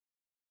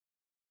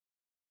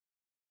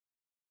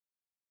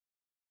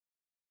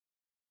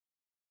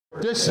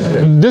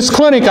This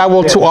clinic, I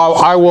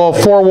will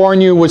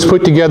forewarn you, was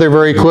put together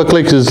very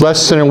quickly because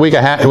less than a week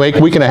and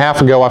a half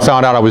ago I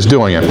found out I was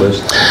doing it.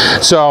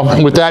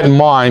 So with that in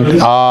mind,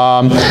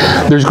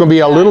 there's going to be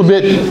a little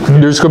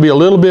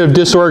bit of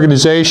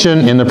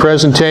disorganization in the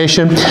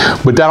presentation,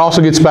 but that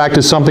also gets back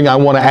to something I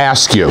want to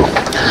ask you,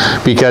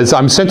 because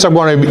since I'm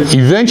going to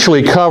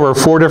eventually cover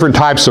 4 different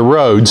types of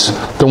roads,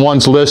 the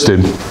ones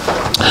listed.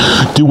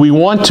 Do you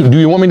want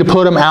me to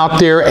put them out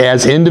there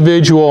as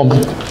individual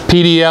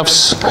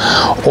PDFs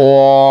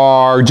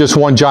or just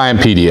one giant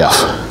PDF?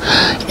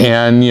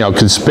 And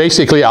because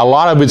basically a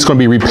lot of it's going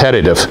to be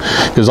repetitive,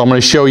 because I'm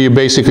going to show you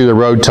basically the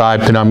road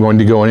type and I'm going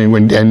to go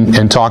in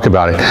and talk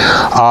about it.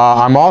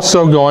 I'm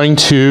also going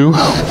to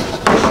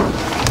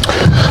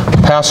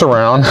pass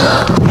around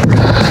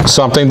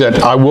something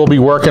that I will be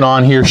working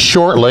on here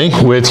shortly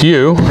with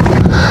you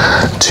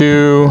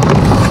to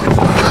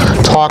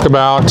talk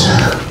about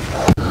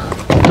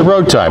the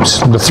road types,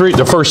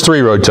 the first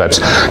 3 road types.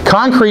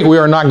 Concrete we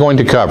are not going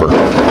to cover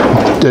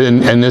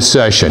in this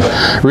session.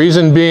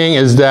 Reason being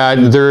is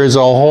that there is a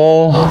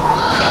whole,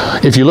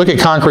 if you look at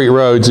concrete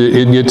roads,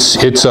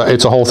 it's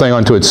a whole thing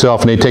unto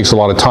itself, and it takes a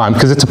lot of time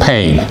because it's a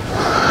pain.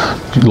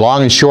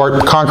 Long and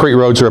short, concrete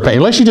roads are a pain.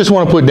 Unless you just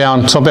want to put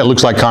down something that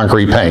looks like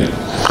concrete paint.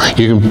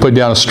 You can put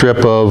down a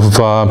strip of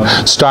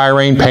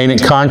styrene, paint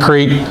it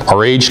concrete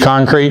or aged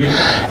concrete,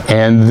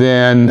 and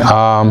then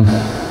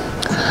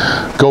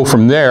go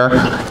from there.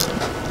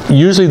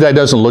 Usually that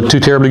doesn't look too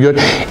terribly good.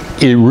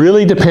 It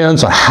really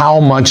depends on how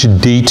much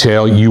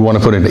detail you want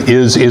to put in.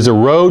 Is a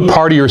road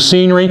part of your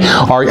scenery?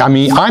 Or, I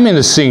mean, I'm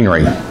into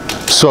scenery,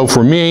 so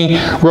for me,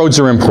 roads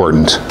are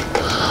important.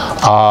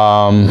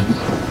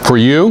 For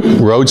you,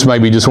 roads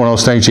might be just one of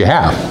those things you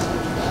have.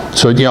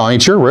 So,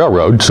 it's your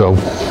railroad, so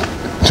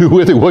do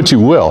with it what you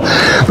will.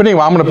 But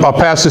anyway, I'll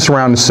pass this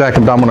around in a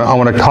second, but I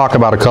want to talk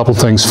about a couple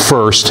things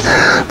first.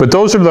 But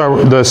those are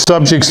the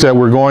subjects that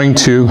we're going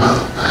to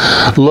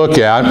look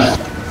at.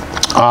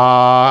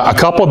 A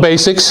couple of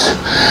basics.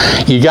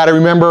 You got to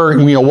remember,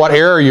 what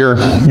era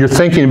you're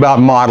thinking about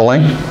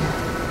modeling.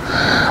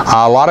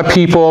 A lot of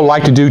people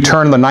like to do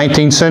turn of the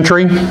 19th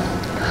century.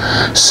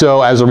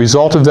 So as a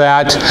result of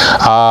that,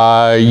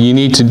 you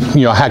need to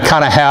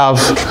kind of have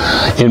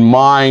in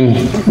mind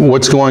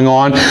what's going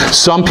on.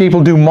 Some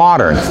people do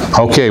modern.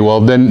 Okay, well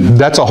then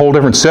that's a whole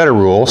different set of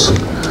rules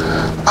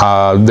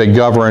that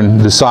govern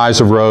the size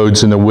of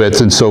roads and the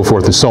width and so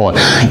forth and so on.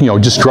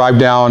 Just drive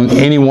down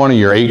any one of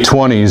your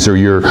 820s or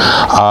your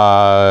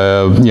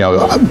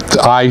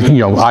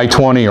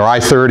I-20 or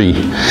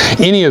I-30.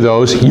 Any of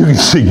those, you can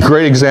see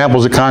great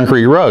examples of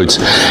concrete roads.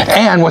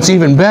 And what's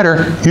even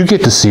better, you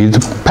get to see the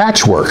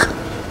patchwork,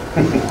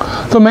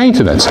 the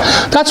maintenance.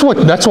 That's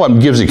what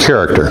gives it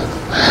character.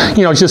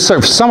 Just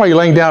somebody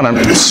laying down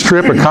a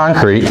strip of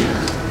concrete.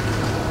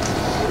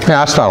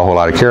 That's not a whole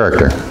lot of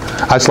character.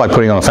 That's like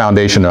putting on a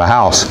foundation of a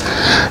house,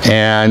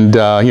 and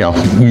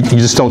you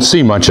just don't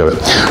see much of it.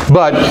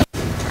 But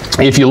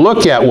if you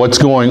look at what's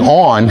going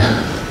on,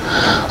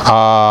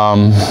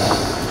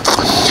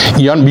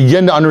 you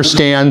begin to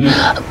understand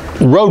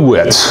road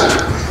widths.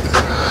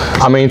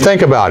 I mean,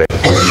 think about it.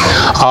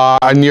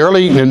 In the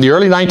early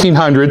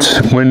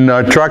 1900s, when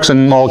trucks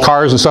and all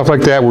cars and stuff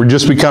like that were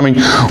just becoming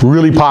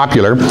really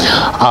popular,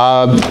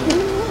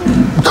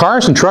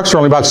 cars and trucks are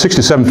only about 6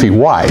 to 7 feet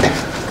wide.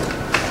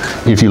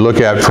 If you look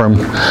at from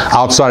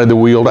outside of the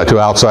wheel to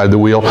outside of the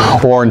wheel,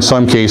 or in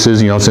some cases,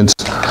 since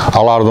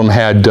a lot of them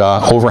had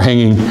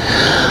overhanging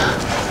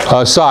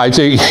sides,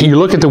 you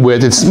look at the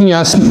width, it's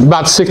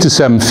about 6 to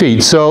 7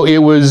 feet. So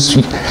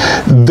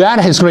that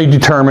is going to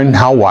determine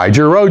how wide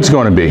your road's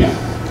going to be.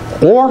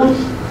 Or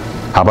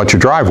how about your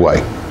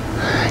driveway?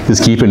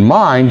 Just keep in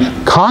mind,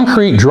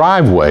 concrete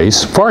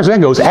driveways, as far as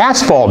that goes,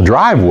 asphalt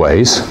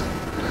driveways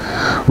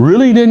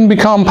really didn't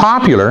become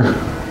popular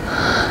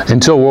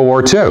until World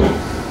War II.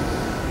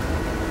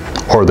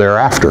 Or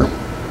thereafter.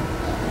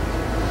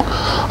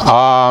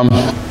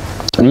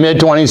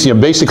 Mid-20s,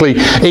 basically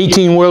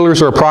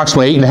 18-wheelers are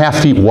approximately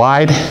 8.5 feet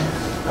wide.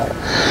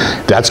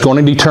 That's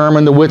going to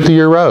determine the width of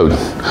your road.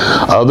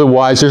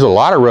 Otherwise, there's a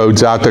lot of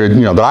roads out there,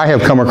 that I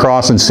have come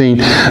across and seen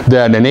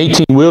that an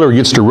 18-wheeler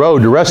gets the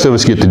road, the rest of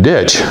us get the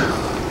ditch.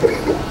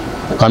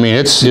 I mean,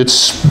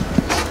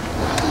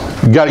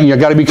 you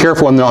got to be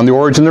careful on the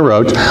origin of the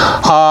road.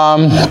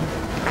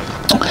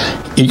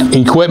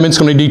 Equipment's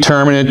going to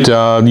determine it.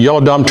 The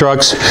yellow dump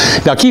trucks.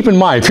 Now keep in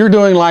mind, if you're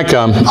doing like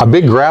a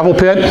big gravel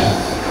pit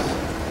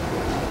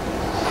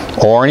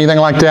or anything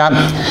like that,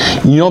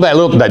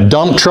 that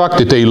dump truck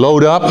that they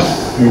load up,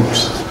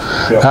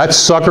 that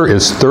sucker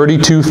is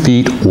 32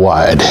 feet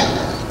wide,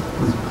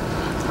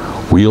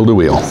 wheel to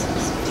wheel.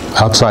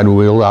 Outside the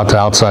wheel, out to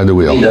outside the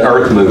wheel. The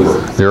earth mover.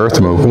 The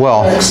earth mover.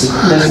 Well,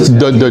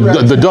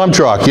 the dump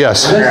truck,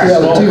 yes.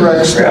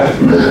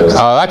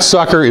 That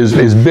sucker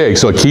is big,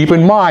 so keep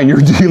in mind you're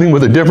dealing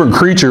with a different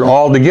creature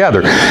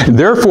altogether.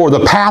 Therefore, the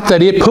path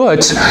that it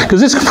puts,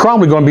 because it's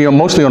probably going to be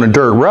mostly on a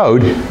dirt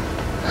road,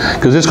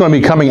 because it's going to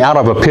be coming out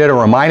of a pit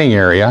or a mining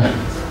area.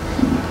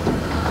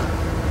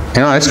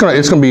 It's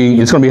going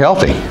to be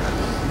healthy.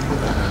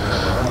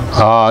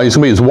 It's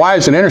going to be as wide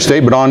as an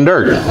interstate, but on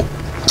dirt.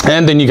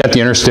 And then you got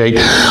the interstate.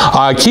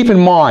 Keep in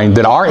mind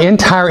that our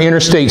entire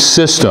interstate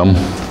system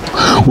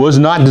was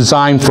not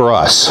designed for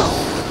us.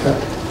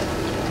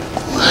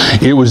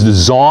 It was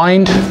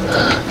designed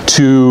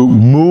to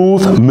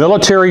move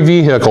military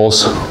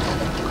vehicles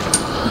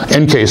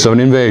in case of an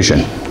invasion.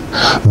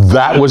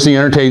 That was the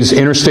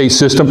interstate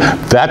system.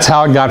 That's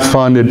how it got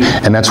funded,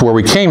 and that's where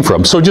we came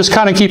from. So just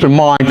kind of keep in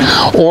mind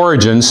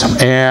origins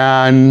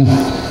and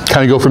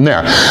kind of go from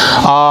there.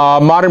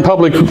 Modern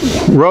public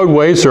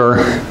roadways are,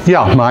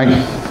 yeah, Mike?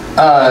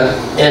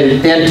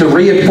 And to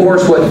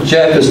reinforce what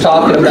Jeff is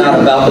talking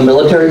about the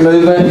military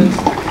movement,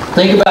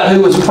 think about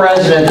who was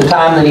president at the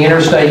time that the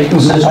interstate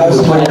system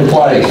was put into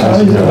place.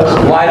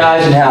 Dwight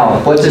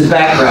Eisenhower. What's his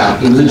background?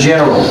 He was a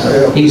general.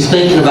 He's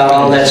thinking about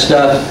all that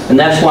stuff, and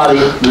that's why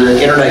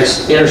the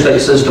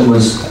interstate system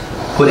was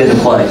put into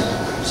place.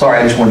 Sorry,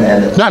 I just wanted to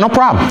add that. No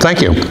problem.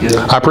 Thank you.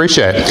 Yeah. I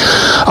appreciate it.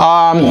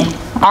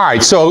 All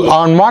right, so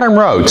on modern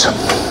roads,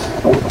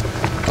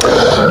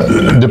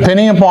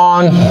 depending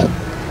upon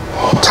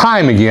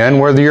time again,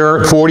 whether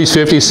you're 40s,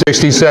 50s,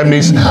 60s,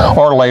 70s,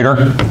 or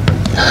later,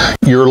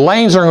 your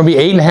lanes are going to be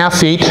 8.5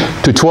 feet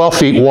to 12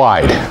 feet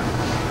wide.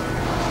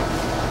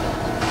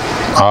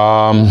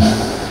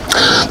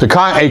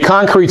 A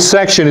concrete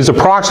section is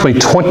approximately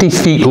 20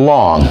 feet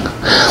long.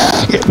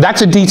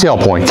 That's a detail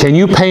point. Can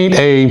you paint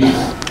a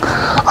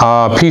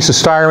piece of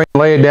styrene,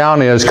 lay it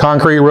down as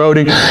concrete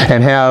roading,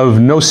 and have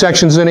no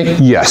sections in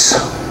it? Yes.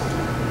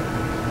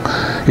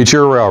 It's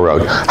your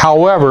railroad.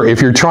 However, if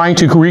you're trying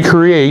to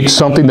recreate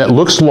something that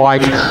looks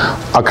like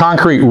a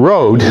concrete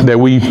road that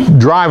we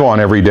drive on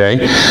every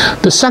day,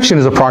 the section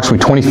is approximately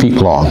 20 feet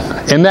long.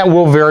 And that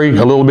will vary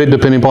a little bit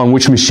depending upon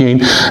which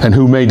machine and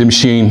who made the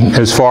machine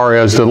as far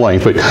as the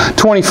length. But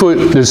 20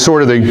 foot is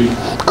sort of the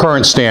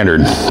current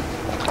standard.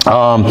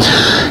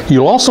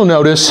 You'll also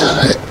notice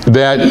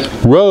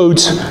that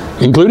roads,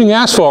 including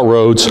asphalt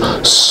roads,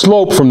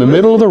 slope from the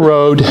middle of the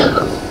road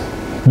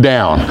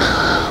down.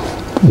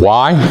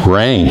 Why?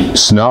 Rain,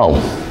 snow.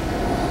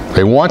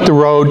 They want the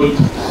road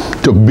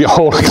to be,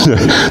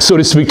 so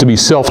to speak, to be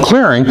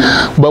self-clearing,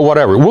 but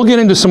whatever. We'll get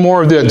into some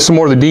more of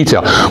the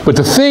detail. But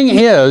the thing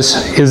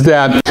is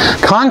that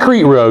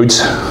concrete roads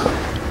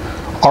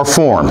are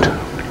formed.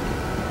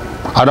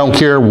 I don't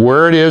care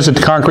where it is that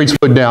the concrete's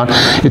put down,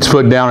 it's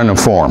put down in a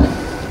form.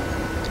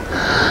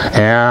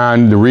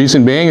 And the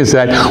reason being is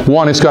that,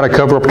 one, it's got to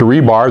cover up the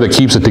rebar that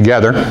keeps it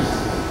together,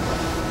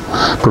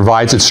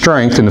 provides it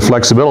strength and the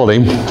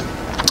flexibility,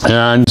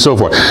 and so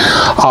forth.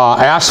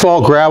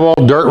 Asphalt, gravel,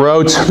 dirt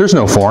roads, there's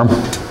no form.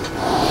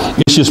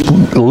 It's just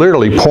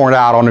literally poured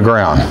out on the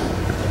ground.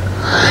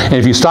 And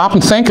if you stop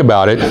and think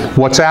about it,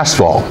 what's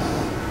asphalt?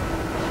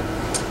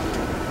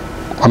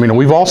 I mean,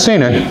 we've all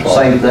seen it.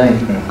 Same thing.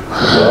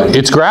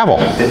 It's gravel.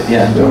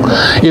 Yeah.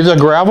 It's a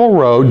gravel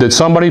road that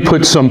somebody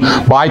put some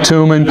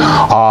bitumen,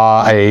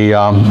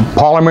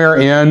 polymer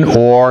in,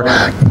 or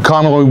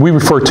commonly we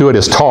refer to it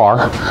as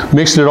tar,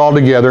 mixed it all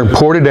together,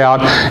 poured it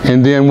out,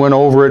 and then went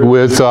over it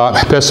with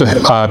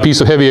a piece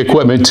of heavy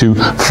equipment to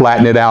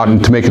flatten it out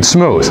and to make it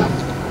smooth.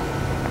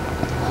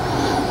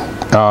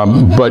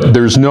 But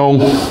there's no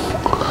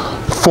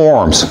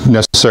forms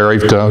necessary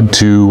for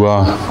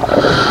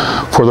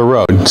the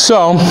road.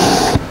 So,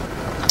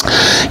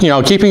 you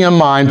know, keeping in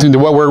mind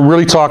what we're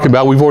really talking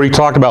about, we've already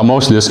talked about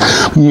most of this,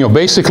 you know,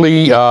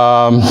 basically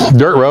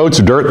dirt roads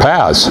or dirt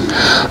paths.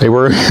 They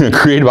were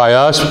created by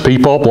us,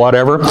 people,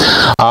 whatever.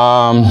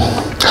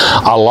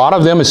 A lot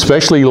of them,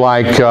 especially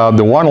like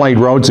the one-lane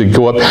roads that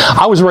go up.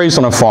 I was raised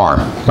on a farm.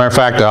 Matter of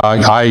fact,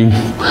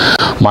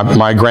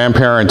 my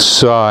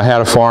grandparents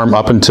had a farm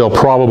up until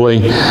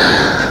probably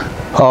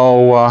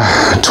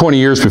 20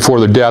 years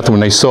before their death, when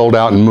they sold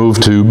out and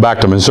moved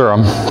back to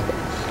Missouri.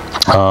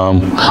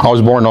 I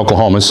was born in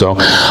Oklahoma, so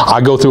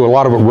I go through a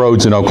lot of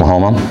roads in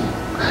Oklahoma.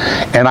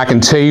 And I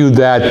can tell you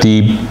that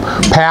the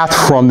path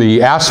from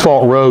the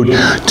asphalt road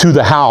to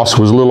the house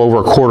was a little over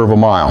a quarter of a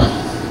mile.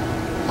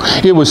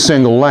 It was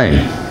single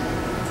lane.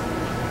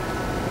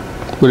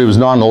 But it was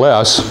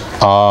nonetheless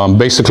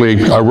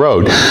basically a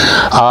road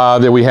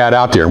that we had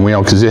out there, you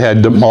know, because it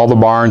had all the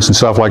barns and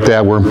stuff like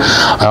that were,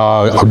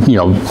 you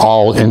know,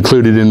 all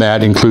included in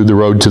that, include the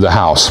road to the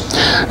house.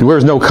 There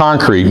was no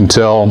concrete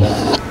until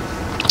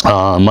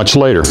much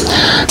later.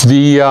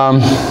 The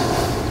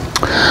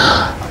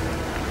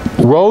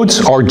roads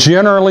are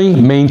generally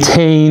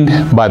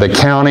maintained by the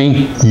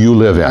county you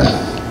live in.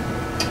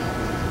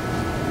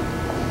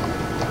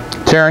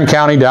 Tarrant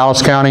County,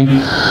 Dallas County,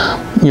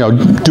 you know,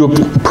 do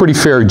a pretty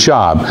fair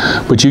job.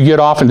 But you get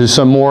off into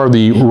some more of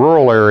the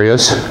rural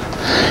areas,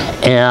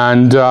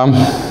 and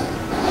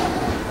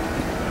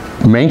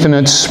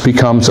maintenance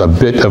becomes a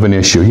bit of an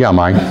issue. Yeah,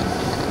 Mike?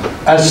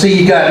 I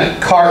see you got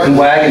cart and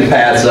wagon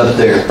paths up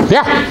there.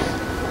 Yeah.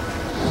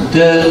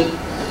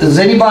 Does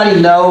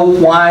anybody know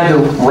why the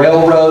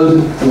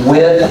railroad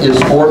width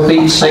is 4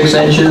 feet 6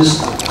 inches?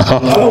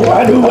 Oh,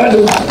 I do.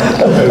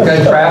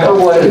 Okay, Trapper,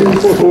 what?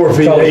 4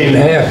 feet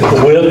 8.5.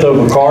 The width of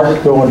a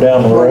cart going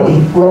down the road.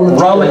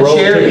 Roman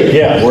chariot.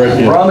 Yeah.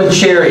 Roman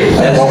chariot.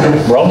 That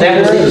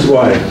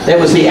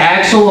was the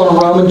axle on a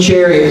Roman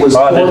chariot was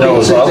 4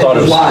 feet 6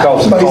 inches wide.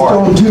 Based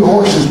on 2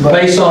 horses.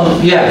 Based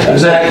on, yeah,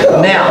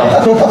 exactly.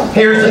 Now,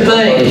 here's the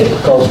thing.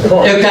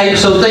 Okay,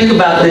 so think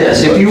about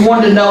this. If you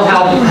wanted to know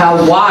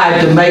how wide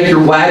to make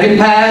your wagon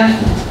path,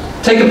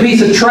 take a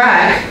piece of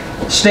track,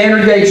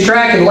 standard gauge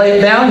track, and lay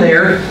it down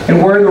there,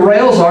 and where the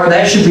rails are,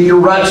 that should be your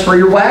ruts for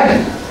your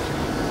wagon.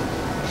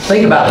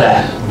 Think about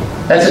that.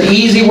 That's an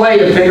easy way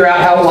to figure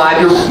out how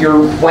wide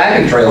your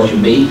wagon trail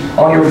should be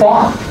on your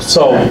farm.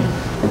 So,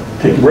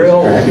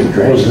 rail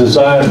was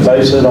designed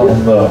based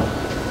on the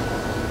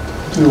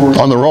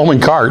Roman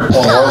cart. On the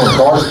Roman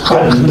cart,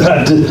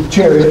 not the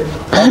chariot.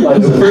 I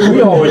was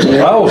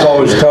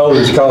always told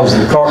it's because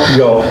the cart,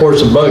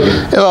 horse and buggy.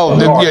 Well,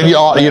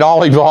 it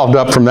all evolved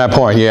up from that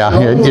point, yeah.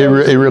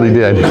 It really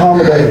did.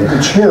 Accommodate the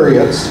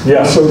chariots.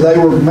 Yeah. So they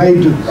were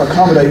made to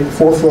accommodate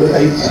 4 foot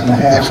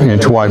 8.5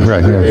 Inch wide,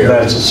 right, yeah.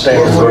 That's a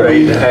standard for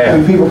 8.5.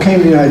 When people came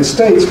to the United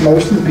States,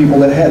 most of the people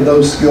that had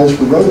those skills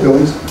for road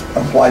buildings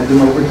applied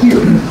them over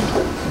here.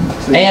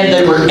 And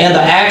the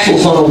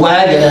axles on the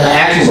wagon and the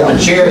axles on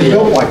the chariot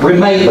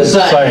remained the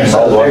same.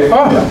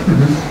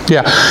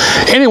 Yeah.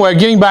 Anyway,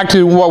 getting back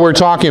to what we're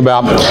talking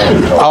about,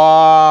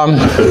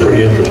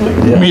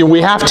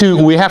 we have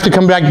to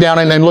come back down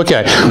and look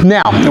at it.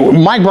 Now,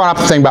 Mike brought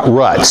up the thing about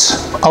ruts.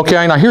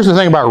 Okay. Now, here's the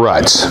thing about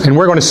ruts, and I'm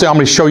going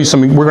to show you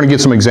some. We're going to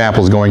get some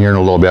examples going here in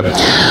a little bit.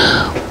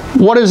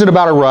 What is it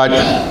about a rut?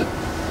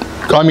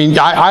 I mean,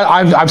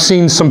 I've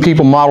seen some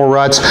people model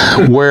ruts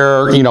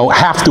where,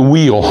 half the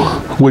wheel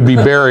would be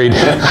buried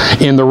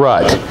in the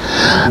rut.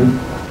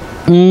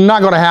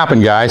 Not going to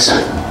happen, guys.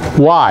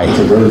 Why?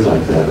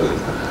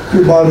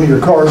 Your bottom of your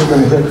car is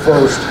going to hit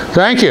first.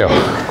 Thank you.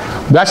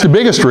 That's the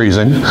biggest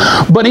reason.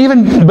 But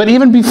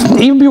even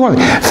before,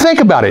 think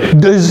about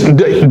it.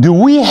 Do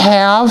we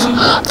have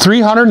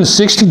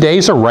 360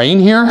 days of rain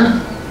here?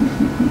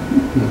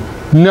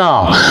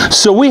 No.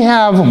 So we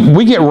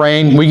get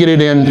rain, we get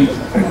it in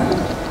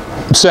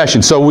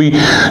session. So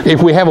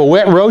if we have a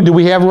wet road, do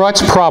we have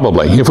ruts?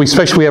 Probably,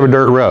 especially if we have a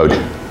dirt road.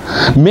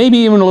 Maybe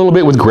even a little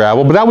bit with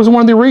gravel, but that was one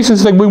of the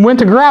reasons that we went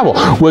to gravel,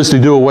 was to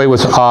do away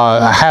with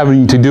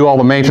having to do all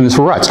the maintenance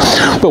for ruts.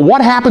 But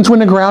what happens when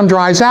the ground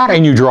dries out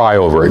and you drive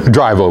over it?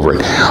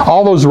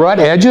 All those rut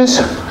edges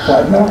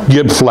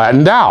get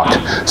flattened out.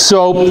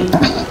 So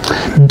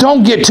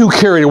don't get too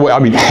carried away. I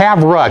mean,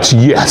 have ruts,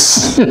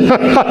 yes,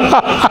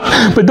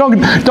 but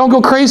don't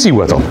go crazy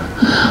with them.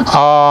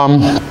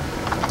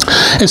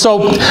 And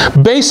so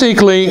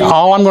basically,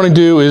 all I'm going to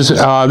do is,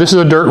 this is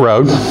a dirt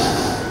road.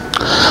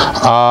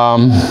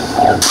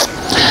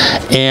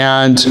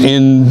 And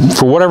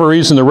for whatever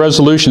reason, the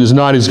resolution is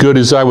not as good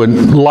as I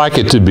would like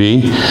it to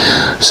be.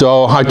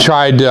 So I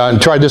tried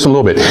this a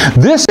little bit.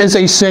 This is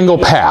a single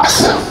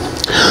path.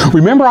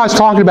 Remember I was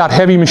talking about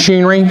heavy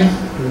machinery?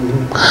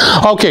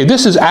 Okay,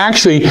 this is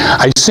actually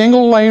a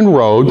single lane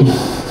road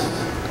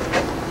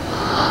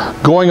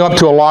going up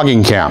to a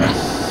logging camp.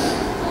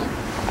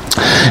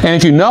 And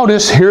if you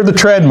notice, here are the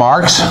tread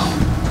marks.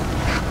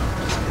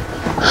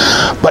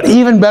 But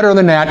even better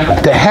than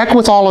that, to heck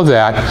with all of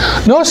that,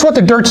 notice what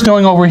the dirt's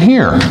doing over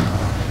here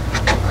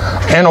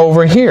and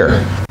over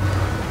here.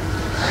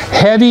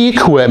 Heavy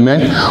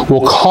equipment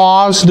will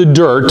cause the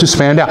dirt to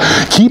span down.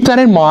 Keep that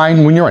in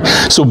mind when you're in.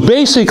 So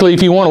basically,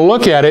 if you want to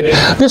look at it,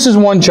 this is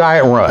one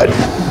giant rut.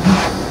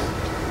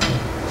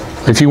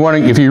 If you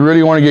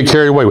really want to get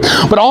carried away with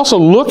it. But also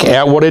look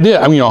at what it is.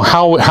 I mean,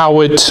 how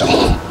it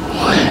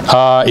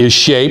is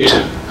shaped.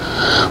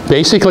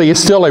 Basically, it's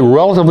still a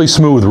relatively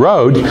smooth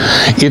road.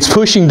 It's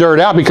pushing dirt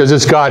out because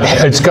it's got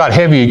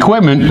heavy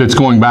equipment that's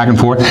going back and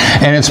forth,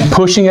 and it's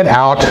pushing it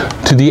out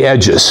to the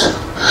edges.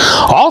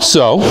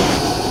 Also,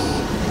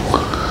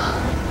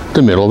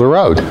 the middle of the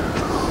road.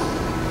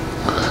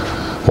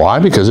 Why?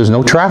 Because there's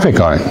no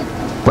traffic on it.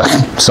 But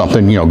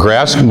something,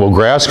 grass, will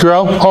grass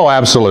grow? Oh,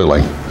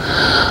 absolutely.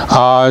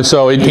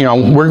 So,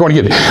 we're going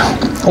to get it.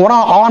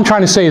 All I'm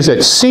trying to say is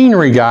that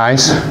scenery,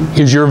 guys,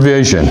 is your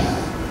vision.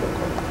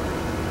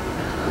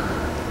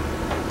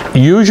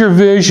 Use your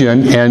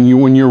vision,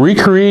 and when you're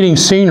recreating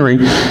scenery,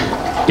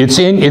 it's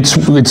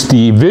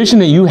the vision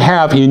that you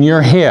have in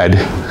your head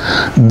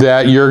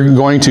that you're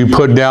going to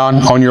put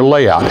down on your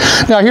layout.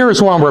 Now, here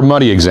is one of our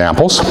muddy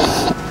examples.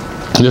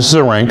 This is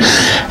a rain.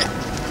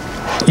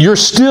 You're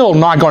still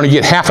not going to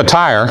get half a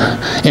tire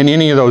in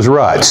any of those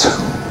ruts.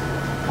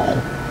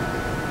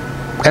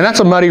 And that's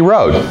a muddy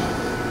road.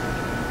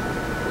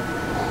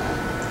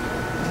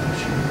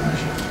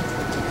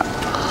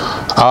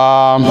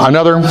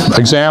 Another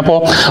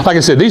example, like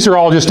I said, these are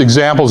all just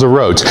examples of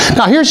roads.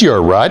 Now here's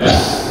your rut.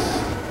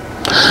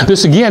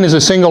 This again is a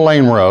single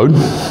lane road.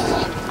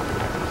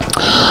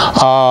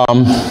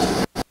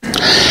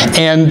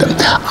 And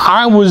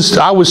I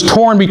was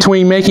torn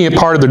between making it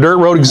part of the dirt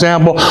road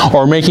example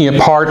or making it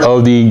part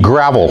of the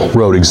gravel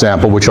road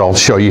example, which I'll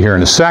show you here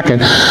in a second.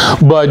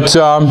 But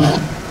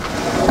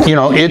you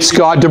know, it's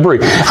got debris.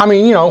 I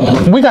mean, you know,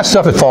 we got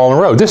stuff that fall on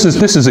the road. This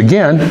is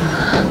again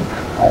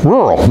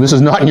rural. This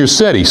is not in your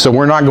city, so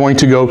we're not going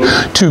to go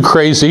too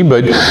crazy,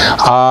 but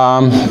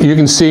you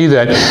can see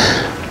that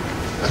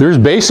there's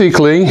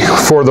basically,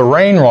 for the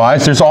rain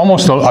rise, there's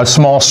almost a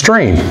small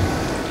stream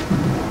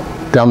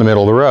down the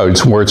middle of the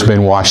roads where it's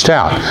been washed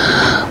out.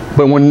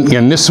 But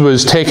and this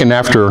was taken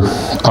after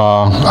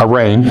a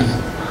rain,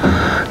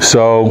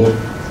 so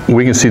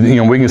we can see, you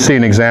know, we can see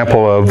an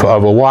example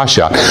of a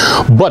washout.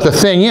 But the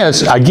thing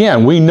is,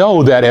 again, we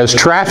know that as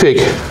traffic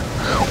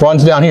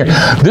runs down here,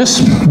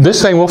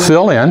 this thing will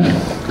fill in.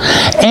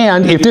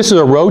 And if this is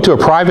a road to a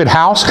private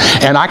house,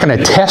 and I can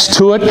attest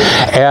to it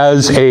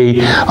as a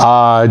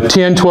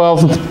 10,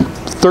 12,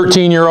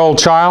 13-year-old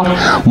child,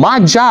 my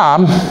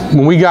job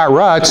when we got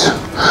ruts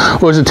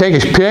was to take a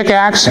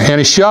pickaxe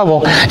and a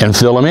shovel and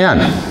fill them in.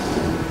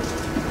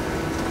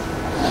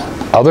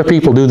 Other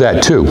people do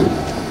that too.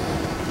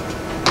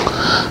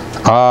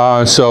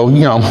 So,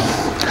 you know,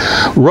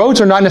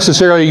 roads are not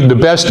necessarily the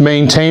best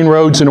maintained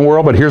roads in the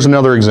world, but here's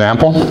another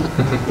example.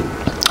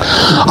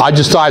 I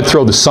just thought I'd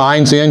throw the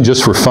signs in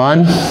just for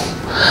fun.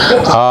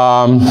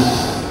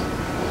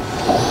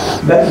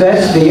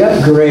 That's the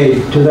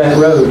upgrade to that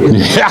road. Isn't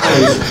it? Yeah.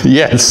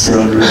 Yes.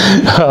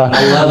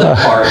 I love that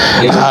part.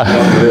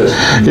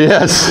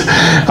 Yes.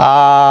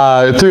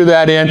 Threw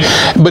that in.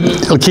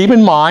 But keep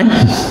in mind,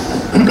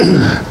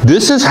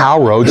 this is how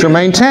roads are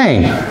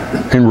maintained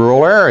in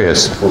rural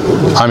areas.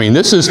 I mean,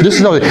 this is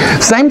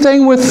same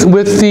thing with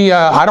the.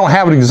 I don't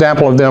have an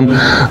example of them,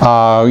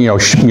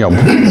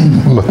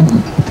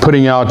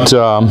 putting out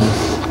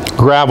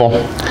gravel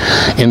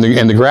in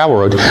the gravel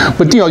road,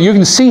 but you know, you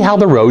can see how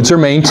the roads are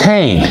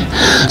maintained.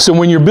 So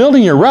when you're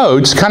building your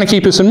roads, kind of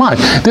keep this in mind.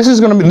 This is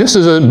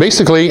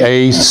basically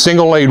a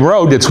single lane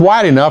road that's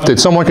wide enough that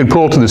someone can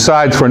pull to the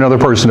sides for another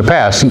person to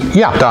pass.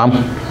 Yeah, Tom.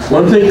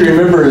 One thing to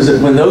remember is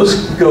that when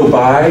those go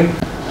by,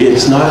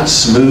 it's not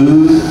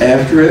smooth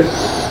after it.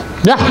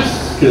 Yeah.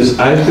 Because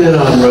I've been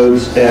on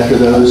roads after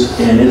those,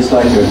 and it's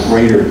like a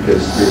grater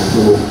because there's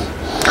little.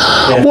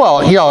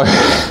 Well, you know,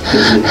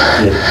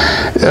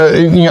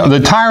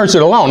 the tires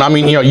alone. I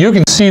mean, you know, you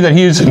can see that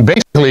he's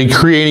basically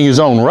creating his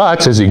own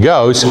ruts as he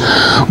goes,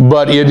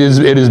 but it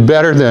is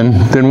better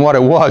than what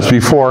it was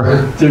before.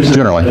 There's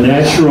generally a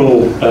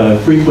natural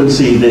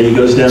frequency that he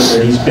goes down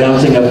there, and he's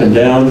bouncing up and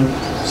down,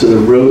 so the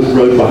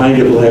road behind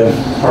it will have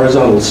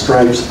horizontal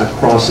stripes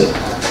across it.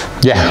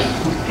 Yeah.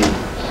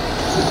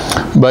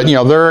 But you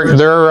know,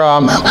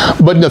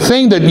 but the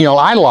thing that, you know,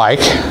 I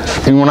like,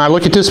 and when I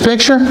look at this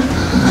picture,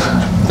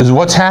 is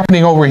what's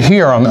happening over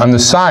here on the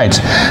sides,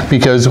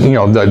 because you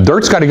know the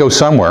dirt's got to go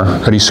somewhere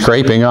that he's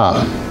scraping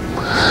up,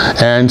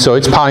 and so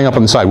it's piling up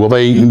on the side. Will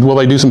they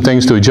do some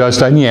things to adjust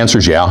that? And the answer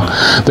is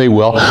yeah, they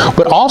will.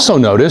 But also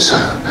notice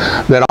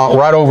that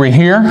right over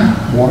here,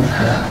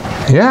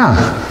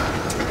 yeah.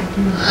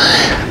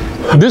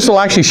 This will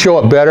actually show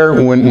up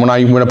better when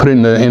I put it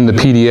in the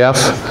PDF,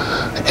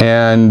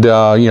 and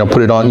you know,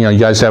 put it on. You know, you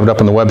guys have it up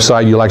on the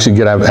website. You'll actually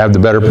have the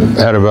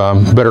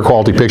better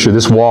quality picture.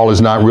 This wall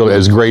is not really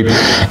as great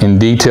in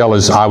detail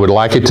as I would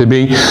like it to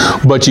be,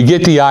 but you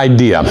get the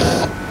idea.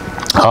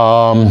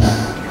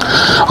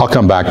 I'll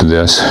come back to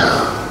this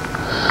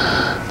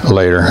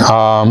later.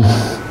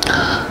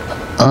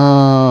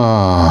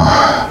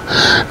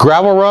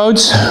 Gravel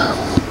roads.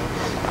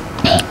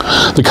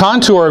 The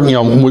contour, you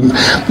know,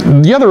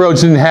 the other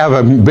roads didn't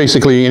have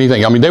basically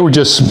anything. I mean, they were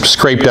just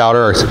scraped out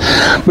earth.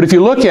 But if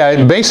you look at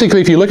it, basically,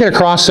 if you look at a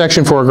cross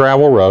section for a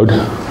gravel road,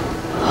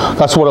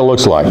 that's what it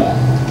looks like.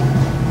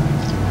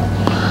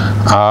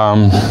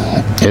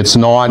 It's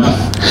not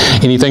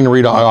anything to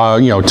read,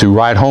 you know, to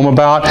write home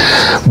about.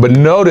 But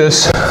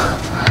notice,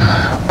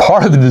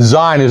 part of the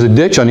design is a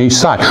ditch on each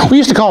side. We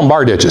used to call them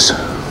bar ditches.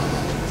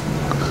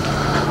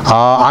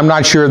 I'm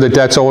not sure that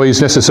that's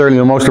always necessarily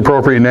the most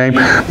appropriate name,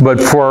 but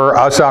for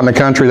us out in the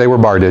country, they were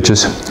bar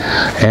ditches,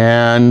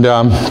 and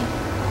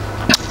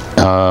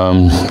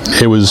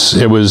it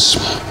was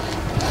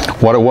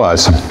what it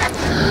was.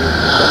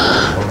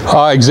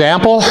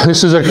 Example: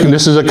 this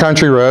is a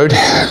country road,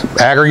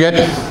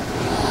 aggregate.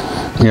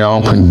 You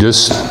know,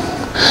 just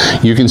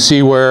you can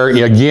see where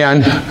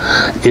again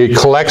it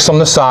collects on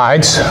the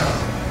sides.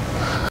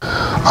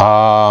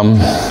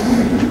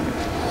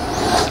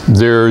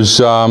 There's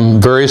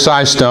various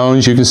size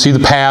stones. You can see the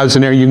paths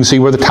in there. You can see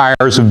where the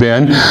tires have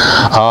been.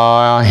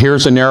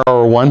 Here's a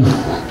narrower one.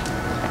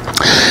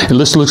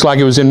 This looks like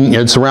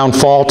it's around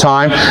fall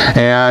time,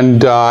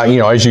 and you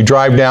know, as you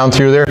drive down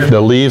through there,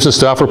 the leaves and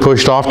stuff are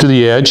pushed off to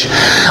the edge.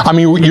 I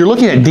mean, you're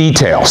looking at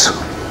details.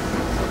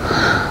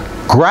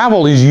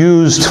 Gravel is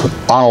used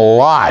on a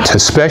lot,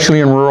 especially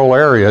in rural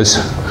areas,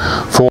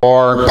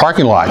 for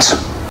parking lots.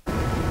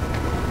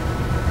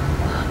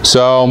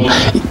 So,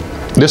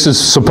 This is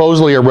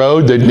supposedly a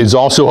road that is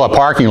also a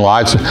parking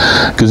lot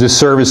because it's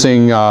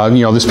servicing,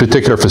 this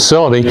particular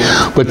facility.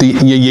 But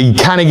you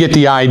kind of get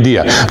the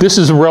idea. This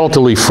is a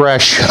relatively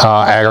fresh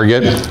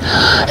aggregate,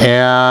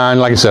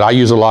 and like I said, I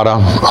use a lot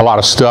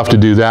of stuff to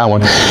do that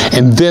one.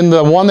 And then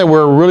the one that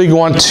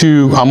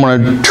I'm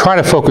going to try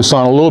to focus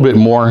on a little bit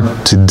more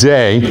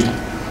today,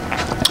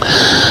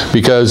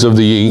 because of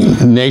the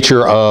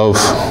nature of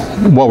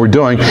what we're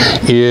doing,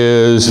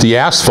 is the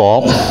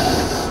asphalt.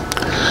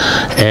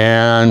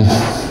 And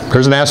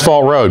there's an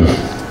asphalt road.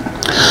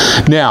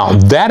 Now,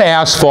 that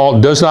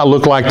asphalt does not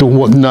look like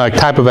the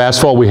type of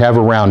asphalt we have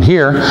around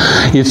here.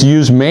 It's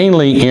used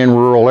mainly in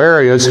rural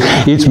areas.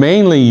 It's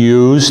mainly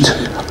used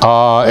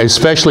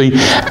especially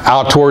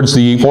out towards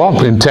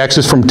in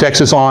Texas, from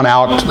Texas on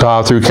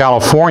out through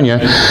California,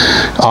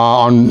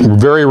 on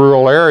very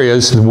rural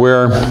areas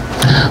where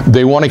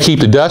they want to keep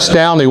the dust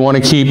down, they want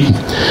to keep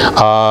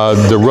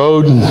the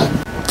road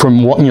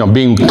from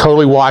being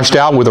totally washed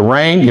out with the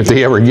rain, if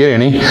they ever get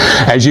any.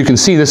 As you can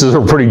see, this is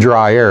a pretty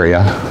dry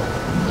area.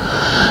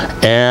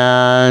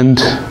 And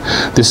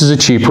this is a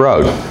cheap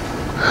road.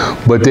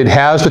 But it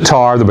has the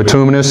tar, the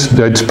bituminous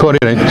that's put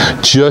in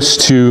it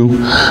just to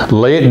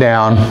lay it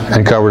down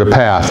and cover the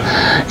path.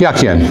 Yeah,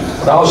 Ken?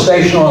 When I was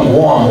stationed on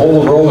Guam,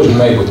 all the roads were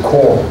made with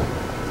coral.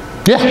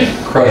 Yeah.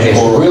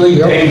 It's really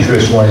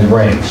dangerous when it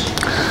rains.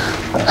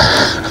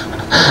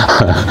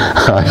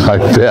 I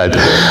bet.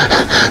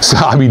 So,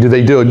 I mean, do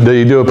they do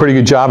a pretty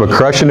good job of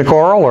crushing the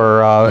coral,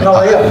 or?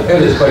 No, yeah,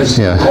 it is, but it's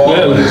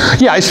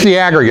yeah, it's the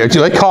aggregate.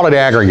 They call it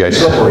aggregate.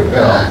 Slippery,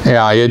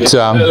 yeah. It's.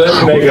 Let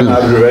me make an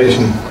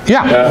observation.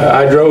 Yeah.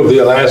 I drove the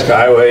Alaska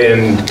Highway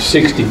in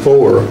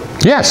 '64.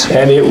 Yes.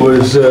 And it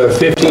was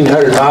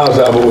 1,500 miles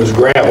of it was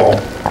gravel,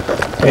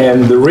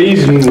 and the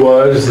reason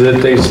was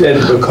that they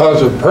said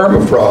because of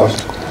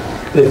permafrost,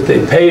 if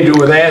they paved it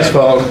with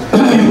asphalt,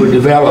 it would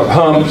develop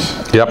humps.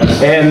 Yep.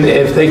 And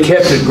if they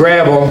kept it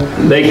gravel,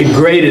 they could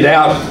grade it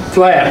out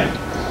flat.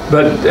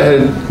 But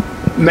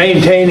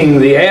maintaining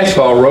the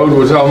asphalt road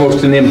was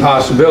almost an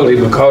impossibility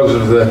because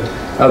of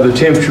the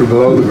temperature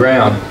below the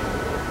ground.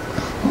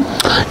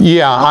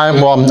 Yeah,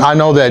 I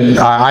know that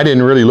I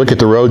didn't really look at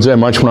the roads that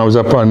much when I was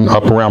up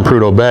around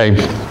Prudhoe Bay.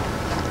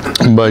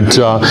 But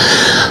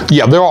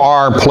yeah, there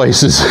are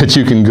places that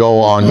you can go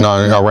on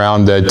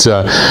around that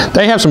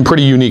they have some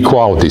pretty unique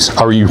qualities,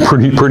 or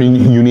pretty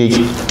unique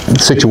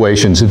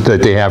situations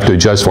that they have to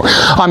adjust for.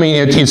 I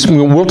mean,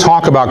 we'll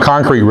talk about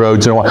concrete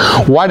roads and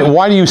why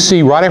do you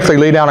see right after they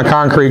lay down a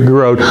concrete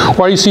road,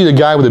 why do you see the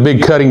guy with a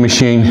big cutting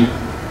machine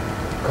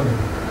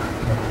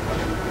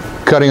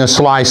cutting a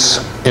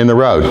slice in the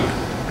road?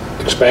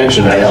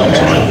 Expansion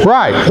agents.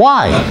 Right.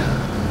 Why?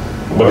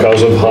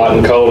 Because of hot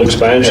and cold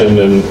expansion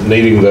and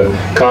needing the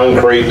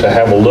concrete to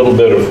have a little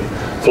bit of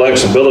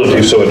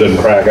flexibility so it doesn't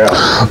crack out.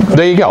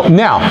 There you go.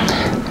 Now,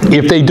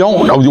 if they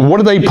don't, what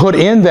do they put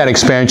in that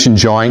expansion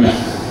joint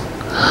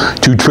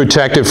to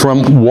protect it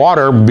from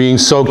water being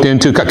soaked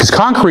into? Because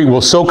concrete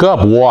will soak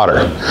up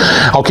water.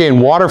 Okay,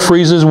 and water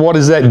freezes, what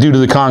does that do to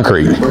the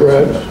concrete?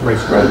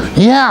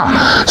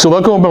 Yeah. So they'll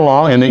go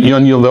along and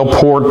they'll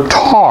pour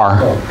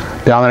tar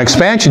down an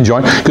expansion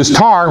joint, because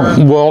tar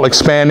will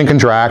expand and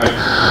contract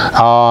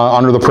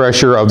under the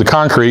pressure of the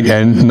concrete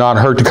and not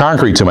hurt the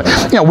concrete too much.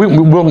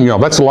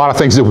 That's a lot of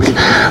things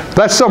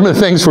that's some of the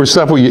things for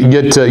stuff we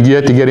get to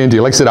get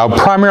into. Like I said, I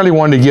primarily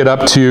wanted to get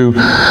up to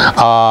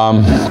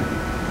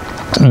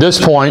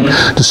this point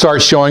to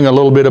start showing a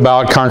little bit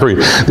about concrete.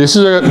 This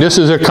is a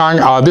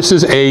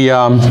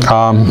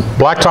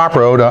blacktop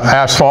road,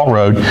 asphalt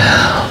road.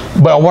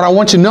 But what I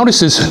want you to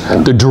notice is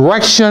the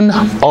direction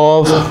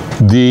of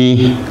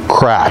the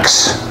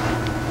cracks.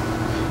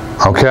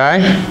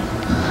 Okay?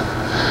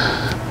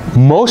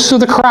 Most of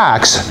the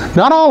cracks,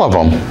 not all of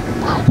them,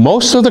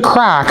 most of the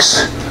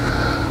cracks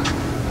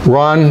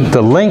run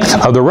the length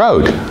of the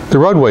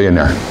roadway in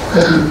there.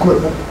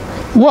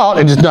 Well,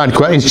 it's not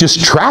quite, it's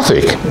just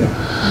traffic.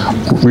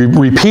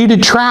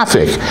 Repeated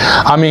traffic.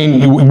 I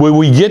mean, will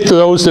we get to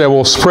those that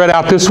will spread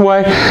out this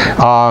way,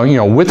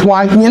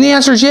 widthwise? And the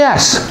answer is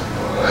yes.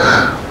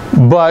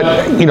 But,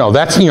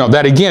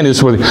 that again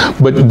is where,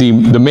 but the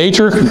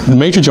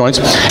major joints,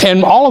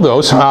 and all of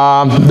those,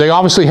 they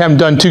obviously haven't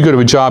done too good of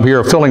a job here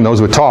of filling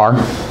those with tar,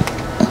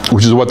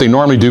 which is what they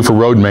normally do for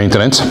road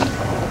maintenance.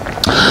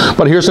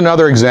 But here's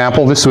another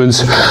example. This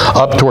was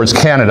up towards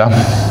Canada.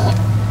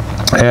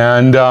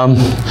 And,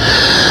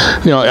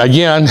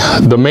 again,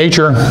 the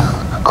major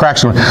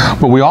cracks,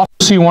 but we also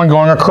see one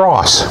going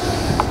across.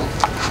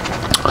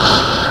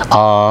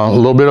 A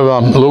little bit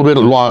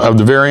of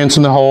the variance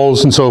in the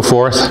holes and so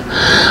forth.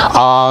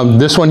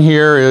 This one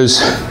here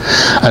is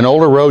an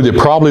older road that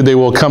probably they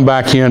will come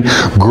back in,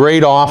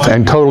 grade off,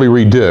 and totally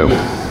redo,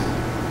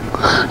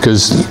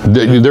 because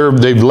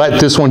they've let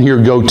this one here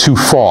go too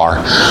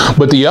far.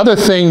 But the other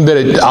thing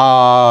that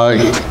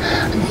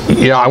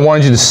I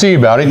wanted you to see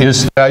about it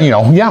is,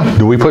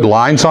 do we put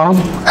lines on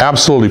them?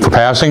 Absolutely, for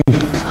passing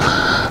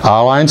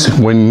lines.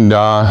 When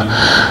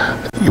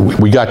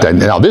we got that.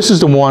 Now this is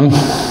the one.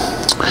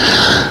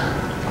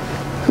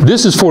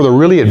 This is for the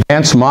really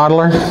advanced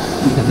modeler.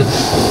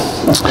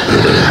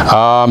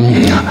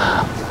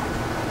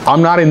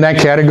 I'm not in that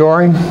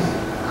category,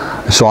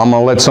 so I'm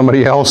going to let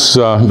somebody else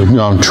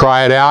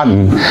try it out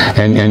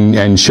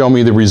and show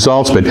me the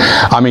results. But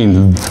I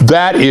mean,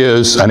 that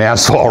is an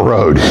asphalt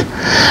road.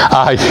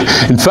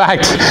 In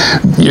fact,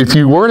 if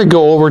you were to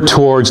go over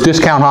towards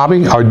Discount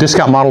Hobby or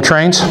Discount Model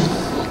Trains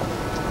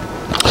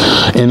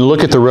and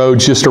look at the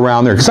roads just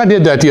around there, because I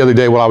did that the other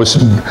day while I was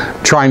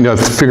trying to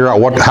figure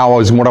out what I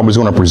was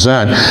going to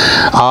present.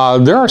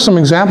 There are some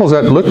examples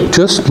that look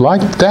just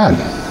like that,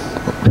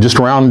 just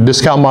around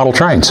Discount Model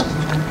Trains.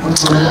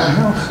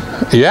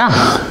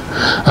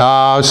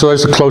 Yeah. So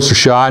there's a closer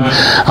shot.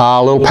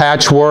 A little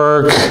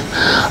patchwork.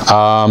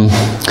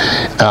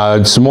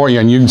 Some more,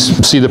 and you can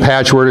see the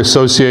patchwork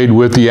associated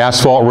with the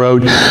asphalt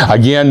road.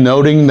 Again,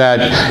 noting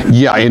that,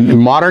 yeah, in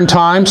modern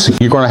times,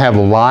 you're going to have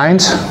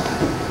lines.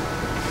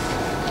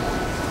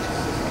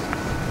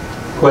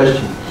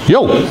 Question.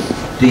 Yo.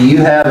 Do you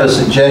have a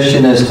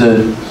suggestion as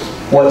to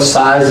what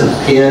size of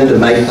pin to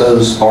make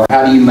those, or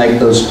how do you make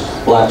those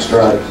black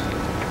stripes?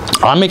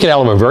 I make it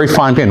out of a very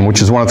fine pin,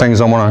 which is one of the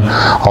things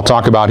I'll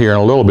talk about here in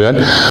a little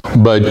bit.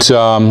 But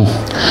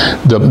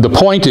the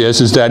point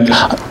is that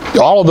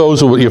all of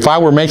those, if I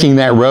were making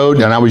that road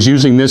and I was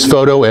using this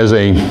photo as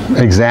an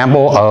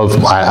example of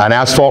an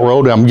asphalt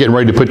road I'm getting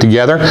ready to put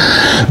together,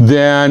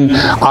 then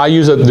I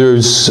use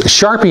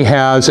Sharpie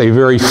has a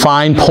very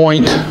fine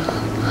point.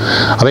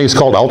 I think it's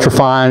called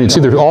ultrafine. It's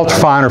either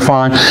ultrafine or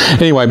fine.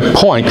 Anyway,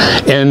 point.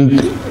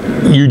 And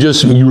you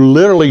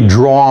literally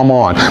draw them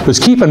on. But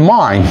keep in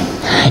mind,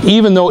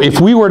 even though if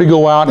we were to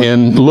go out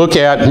and look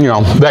at,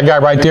 that guy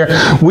right there,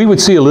 we would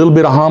see a little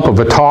bit of hump of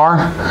a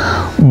tar.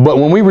 But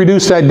when we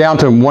reduce that down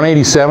to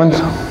 187,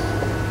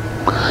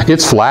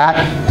 it's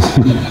flat.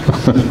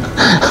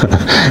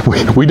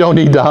 we don't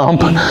need the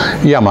hump.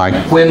 Yeah,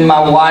 Mike. When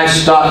my wife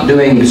stopped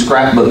doing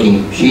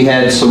scrapbooking, she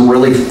had some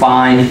really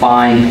fine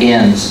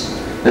pins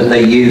that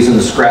they use in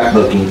the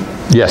scrapbooking.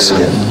 Yes.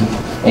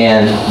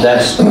 And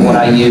that's what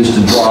I use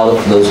to draw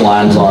those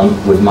lines on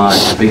with mine.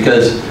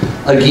 Because,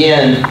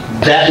 again,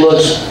 that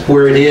looks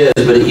where it is,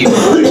 but if you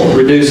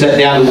reduce that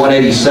down to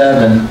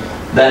 187,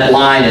 that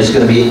line is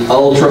going to be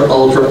ultra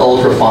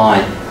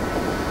fine.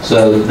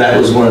 So that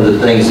was one of the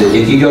things that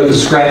if you go to the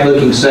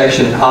scrapbooking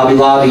section at Hobby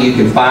Lobby, you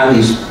can find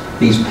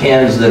these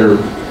pins that are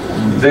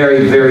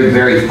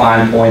very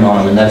fine point on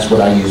them, and that's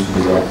what I use to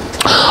do that.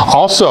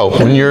 Also,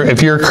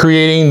 if you're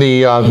creating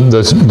the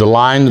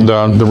line,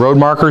 the road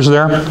markers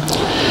there,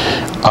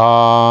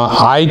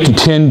 I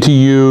tend to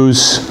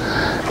use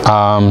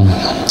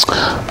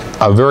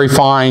a very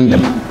fine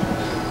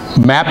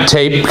map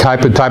tape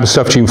type of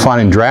stuff that you can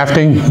find in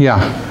drafting. Yeah.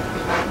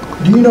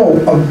 Do you know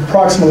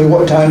approximately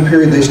what time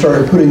period they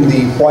started putting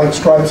the white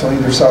stripes on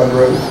either side of the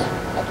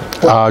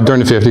road?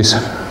 During the 50s.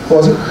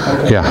 Was it?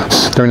 Okay. Yeah,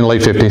 during the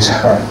late 50s.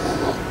 All right.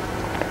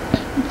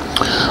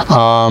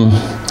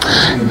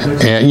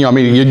 And I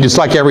mean, it's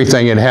like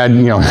everything. It had,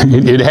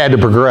 it had to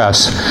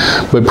progress,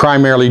 but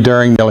primarily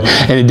during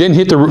and it didn't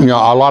hit the,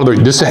 a lot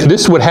of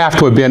this would have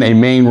to have been a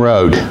main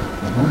road,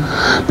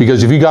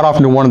 because if you got off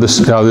into one of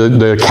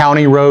the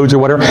county roads or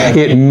whatever,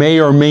 it may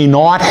or may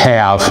not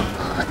have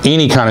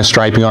any kind of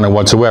striping on it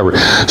whatsoever.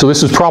 So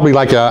this is probably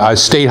like a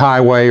state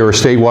highway or a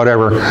state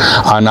whatever,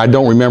 and I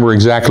don't remember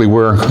exactly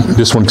where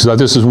this one, because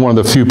this is one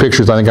of the few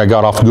pictures I think I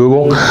got off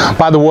Google.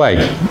 By the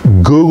way,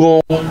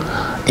 Google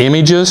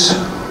Images,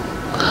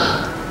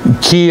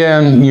 key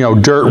in,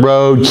 dirt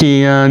road,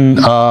 key in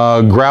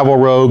gravel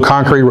road,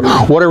 concrete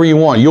road, whatever you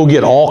want. You'll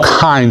get all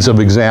kinds of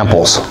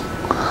examples.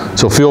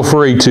 So feel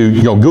free to,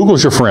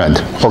 Google's your friend,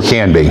 or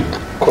can be.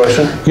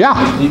 Question? Yeah.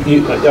 I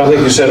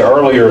think you said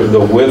earlier the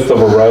width of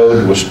a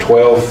road was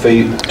 12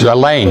 feet. A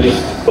lane.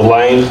 The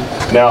lane.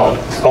 Now,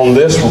 on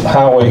this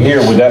highway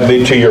here, would that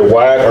be to your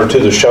white or to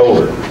the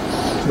shoulder? To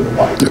the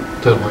white.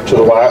 To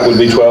the white would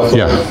be 12 feet?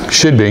 Yeah,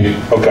 should be.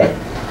 Okay.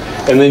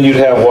 And then you'd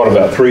have, what,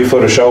 about 3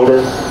 foot of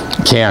shoulder?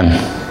 Can.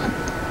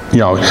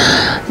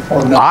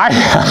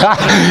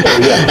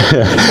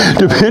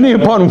 Depending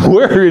upon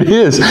where it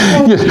is,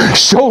 your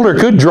shoulder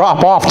could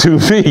drop off 2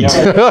 feet.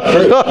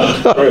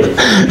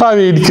 I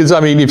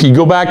mean, if you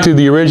go back to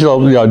the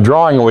original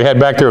drawing we had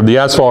back there of the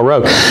asphalt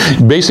road,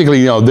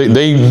 basically,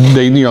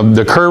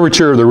 the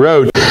curvature of the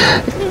road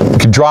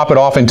could drop it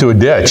off into a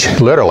ditch,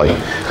 literally.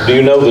 Do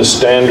you know the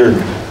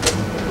standard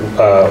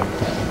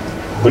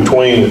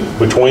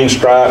between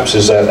stripes?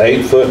 Is that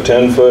 8 foot,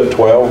 10 foot,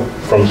 12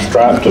 from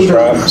stripe to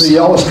stripe? The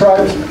yellow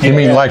stripes? You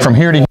mean like from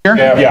here to here?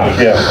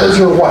 Yeah.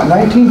 Those are what,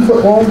 19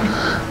 foot long?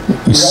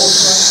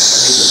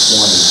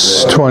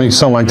 20,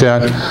 something like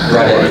that.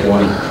 Right at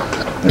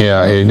 20.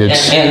 Yeah, And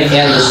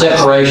the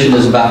separation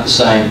is about the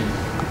same.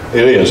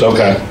 It is,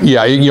 okay.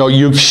 Yeah,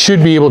 you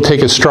should be able to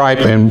take a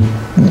stripe and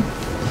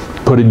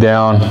put it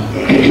down,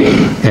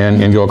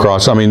 and go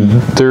across. I mean,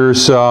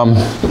 there's,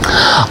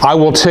 I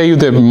will tell you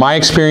that my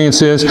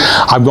experience is,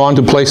 I've gone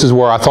to places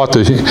where I thought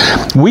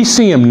we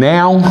see them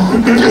now,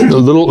 the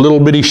little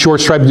bitty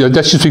short stripe,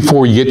 that's just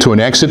before you get to an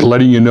exit,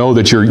 letting you know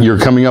that you're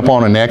coming up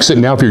on an exit.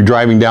 Now if you're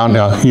driving down,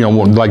 you know,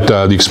 like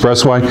the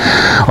expressway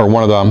or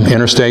one of the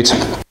interstates,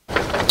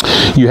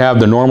 you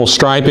have the normal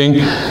striping,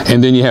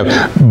 and then you have,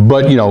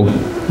 but you know,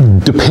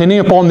 depending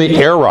upon the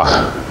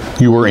era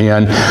you were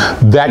in,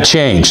 that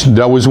changed.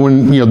 That was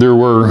when, you know, there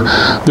were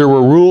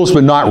rules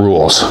but not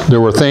rules.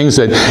 There were things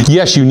that,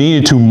 yes, you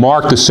needed to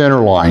mark the center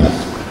line.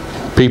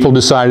 People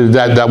decided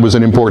that that was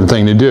an important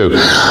thing to do.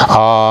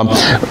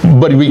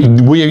 But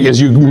we,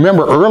 as you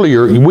remember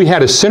earlier, we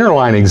had a center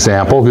line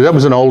example. That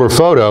was an older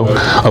photo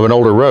of an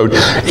older road.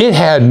 It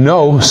had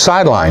no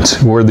sidelines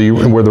where the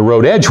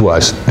road edge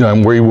was,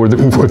 where you were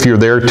if you're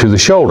there to the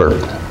shoulder.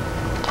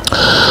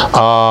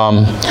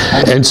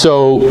 And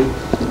so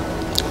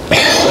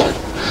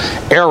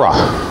era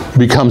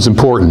becomes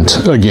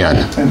important again.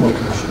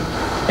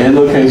 And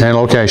location. And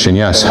location,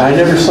 yes. I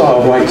never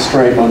saw a white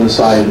stripe on the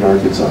side in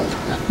Arkansas.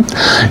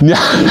 No,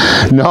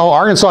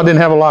 Arkansas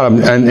didn't have a lot of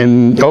them,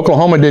 and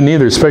Oklahoma didn't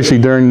either, especially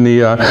during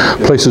the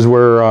places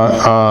where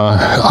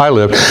I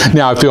lived.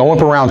 Now, if you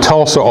went around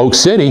Tulsa, Oak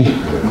City,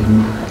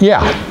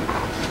 yeah,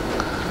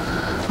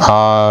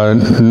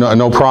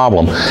 no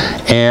problem.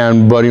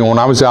 But you know, when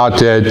I was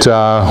out at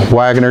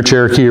Wagoner,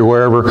 Cherokee, or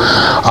wherever,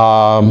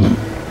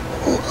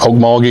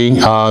 Okmulgee,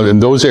 in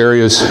those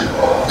areas,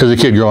 as a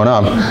kid growing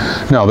up,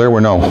 no, there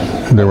were no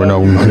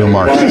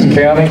marks.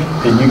 County,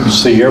 and you can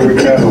see every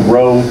kind of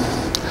road.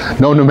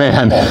 No, no,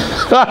 man. They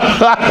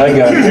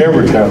got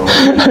every kind of road.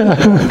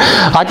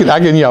 I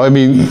can, you know, I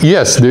mean,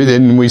 yes,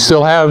 and we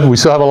still have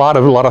a lot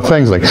of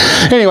things like.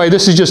 Anyway,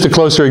 this is just a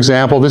closer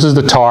example. This is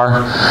the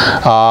tar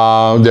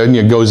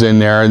that goes in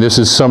there, and this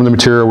is some of the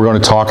material we're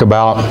going to talk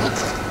about.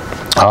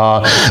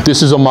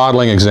 This is a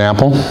modeling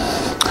example.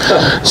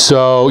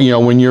 So, you know,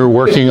 when you're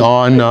working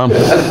on,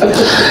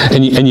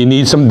 and you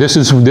need some, this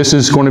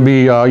is going to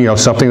be, you know,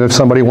 something that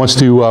somebody wants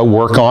to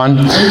work on.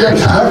 You got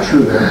structure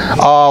there.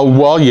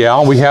 Well,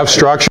 yeah, we have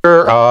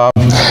structure.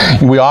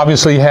 We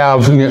obviously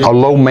have a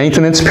low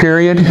maintenance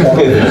period.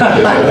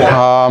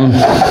 I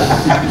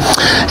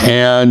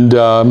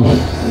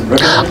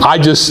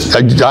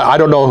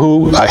don't know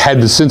who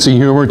had the sense of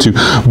humor to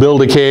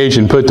build a cage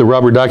and put the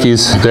rubber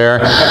duckies there,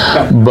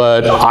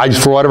 but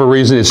for whatever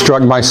reason, it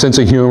struck my sense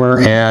of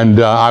humor, and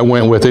I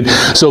went with it.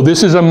 So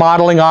this is a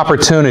modeling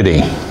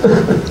opportunity.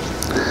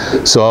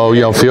 So,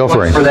 you know, feel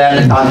free. For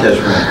that in the contest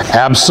room.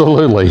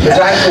 Absolutely. It's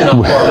actually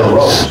not part of the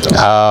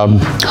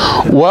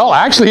road. Well,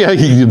 actually,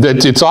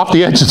 it's off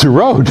the edge of the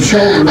road.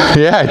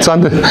 Yeah, it's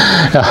on the.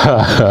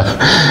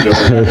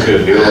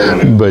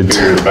 But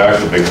you're back,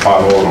 a big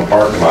pothole in a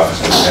parking lot,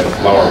 and a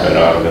flower bed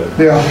out of it.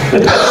 Yeah.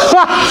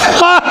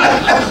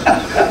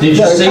 Did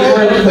you see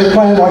where They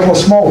planted like a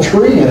small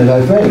tree in it,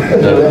 I think.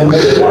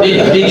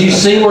 did you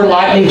see where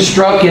lightning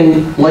struck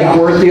in Lake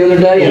Worth the other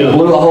day and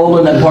blew a hole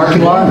in that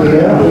parking lot?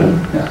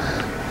 Yeah.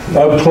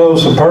 Up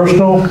close and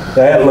personal,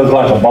 that looked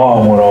like a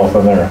bomb went off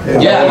in there.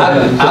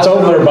 Yeah, It's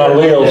over there by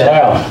Leo's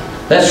house.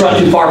 That's not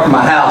too far from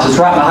my house. It's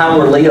right behind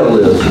where Leo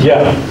lives.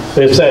 Yeah,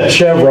 it's that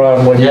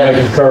chevron when you Yeah.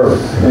 make a curve.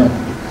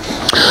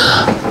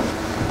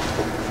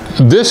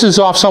 This is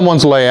off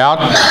someone's layout.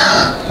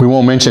 We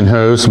won't mention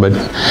whose, but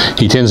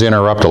he tends to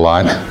interrupt a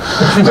lot.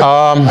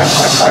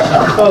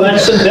 Oh,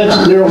 that's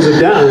narrows it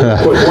down.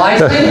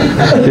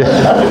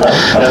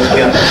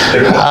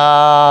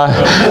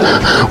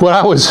 When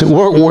I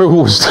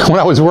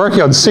was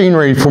working on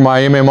scenery for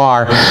my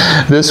MMR,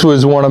 this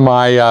was one of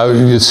my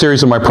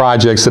series of my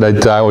projects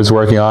that I was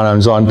working on. I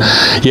was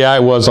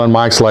on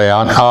Mike's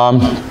layout.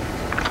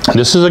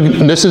 This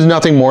is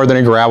nothing more than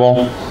a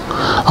gravel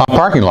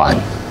parking lot.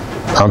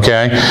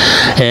 Okay,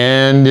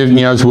 and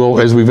you know, as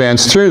we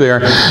advance through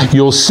there,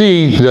 you'll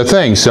see the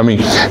things. I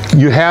mean,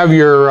 you have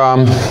your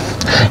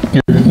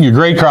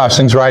grade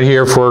crossings right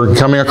here for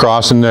coming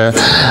across, and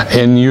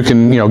you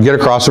can, you know, get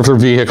across for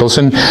vehicles.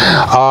 And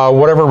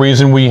whatever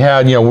reason we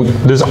had, you know,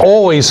 there's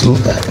always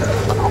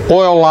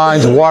oil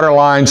lines, water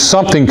lines,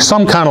 some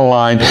kind of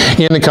line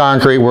in the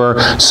concrete where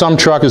some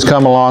truck has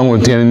come along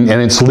with and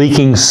it's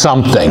leaking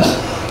something.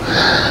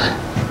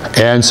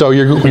 And so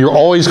you're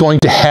always going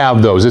to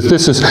have those.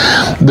 This is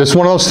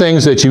one of those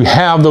things that you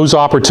have those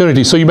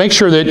opportunities. So you make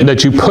sure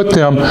that you put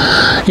them,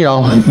 you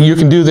know, you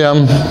can do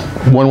them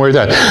one way or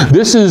the other.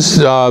 This is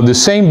the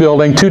same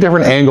building, two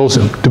different angles,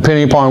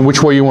 depending upon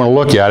which way you want to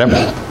look at it,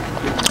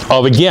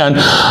 of, again,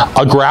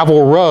 a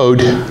gravel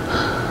road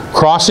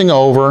crossing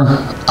over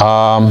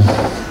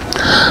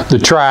the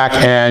track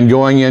and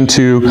going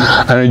into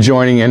an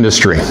adjoining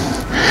industry.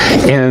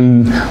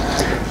 And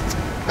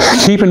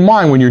keep in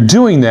mind, when you're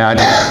doing that,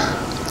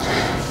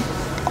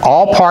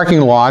 all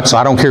parking lots,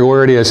 I don't care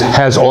where it is,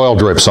 has oil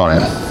drips on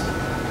it.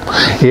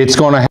 It's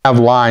going to have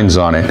lines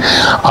on it.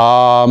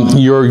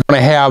 You're going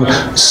to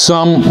have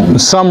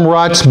some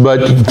ruts,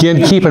 but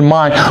again, keep in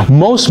mind,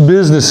 most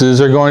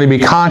businesses are going to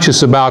be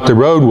conscious about the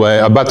roadway,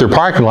 about their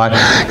parking lot,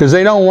 because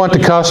they don't want the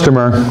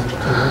customer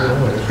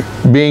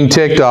being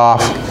ticked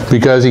off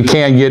because he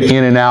can't get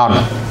in and out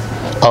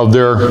of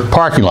their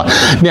parking lot.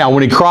 Now,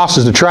 when he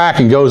crosses the track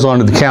and goes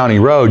onto the county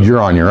road,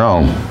 you're on your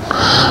own.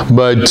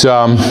 But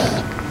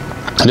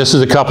this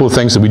is a couple of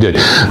things that we did.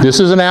 This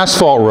is an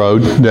asphalt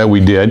road that we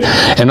did,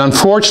 and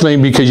unfortunately,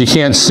 because you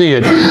can't see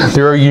it,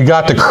 you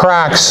got the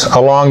cracks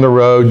along the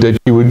road that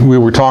we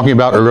were talking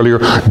about earlier,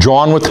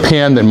 drawn with the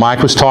pen that Mike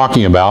was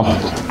talking about.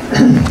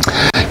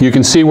 You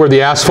can see where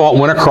the asphalt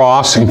went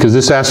across, and because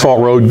this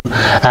asphalt road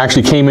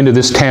actually came into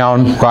this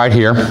town right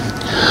here.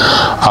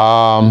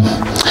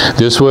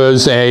 This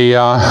was a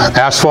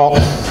asphalt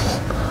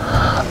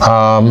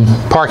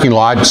parking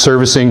lot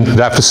servicing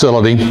that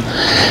facility,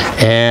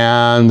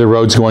 and the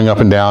road's going up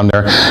and down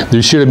there.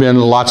 There should have been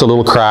lots of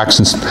little cracks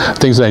and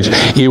things like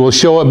that. It will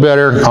show it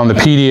better on the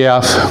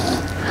PDF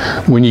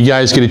when you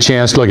guys get a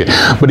chance to look at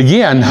it. But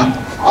again,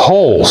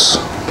 holes.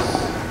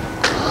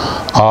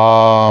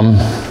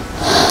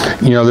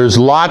 You know, there's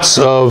lots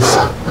of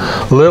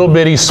little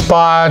bitty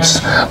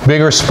spots,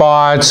 bigger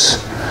spots.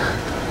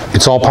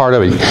 It's all part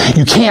of it.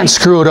 You can't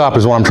screw it up,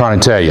 is what I'm trying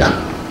to tell you.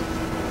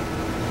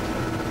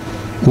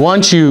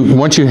 Once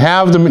you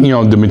have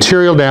the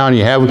material down,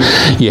 you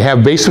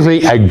have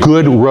basically a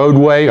good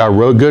roadway,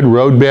 good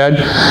road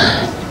bed,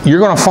 you're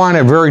going to find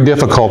it very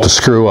difficult to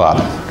screw up.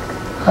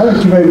 I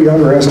think you may be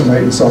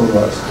underestimating some of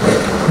us.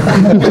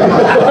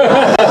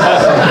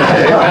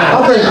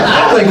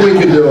 I think we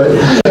can do it.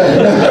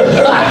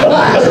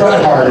 Try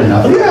hard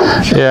enough.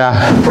 Yeah.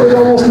 There's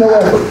almost no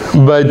effort.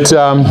 But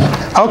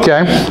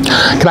okay,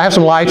 can I have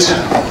some lights?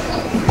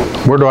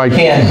 Where do I?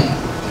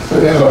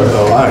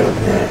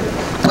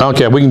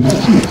 Okay, we can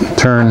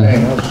turn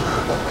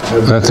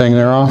that thing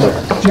there off.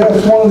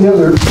 Jeff, one of the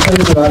other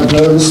things that I've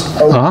noticed,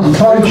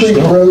 concrete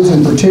roads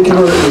in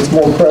particular, is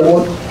more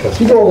prevalent. If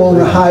you go along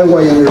the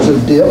highway and there's a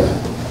dip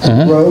in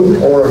the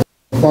road or a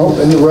bump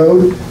in the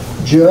road,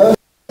 just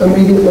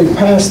immediately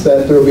past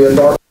that there'll be a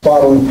dark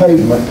spot on the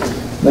pavement.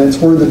 That's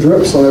where the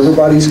drips on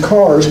everybody's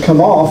cars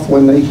come off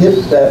when they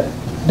hit that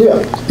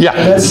dip. Yeah.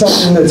 And that's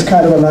something that's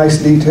kind of a nice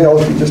detail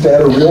if you just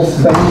add a real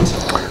faint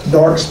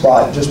dark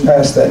spot just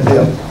past that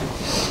dip.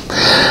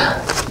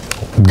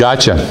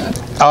 Gotcha.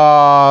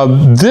 I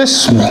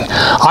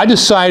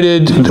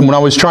decided when I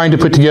was trying to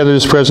put together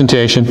this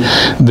presentation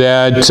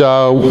that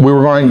we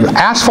were going,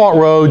 asphalt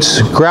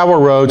roads, gravel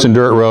roads, and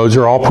dirt roads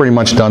are all pretty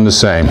much done the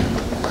same.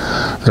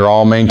 They're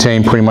all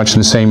maintained pretty much in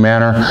the same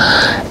manner.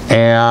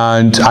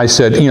 And I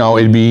said, you know,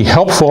 it'd be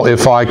helpful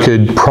if I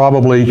could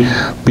probably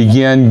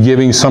begin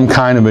giving some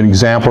kind of an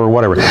example or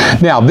whatever.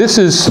 Now, this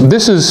is,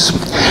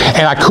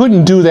 and I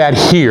couldn't do that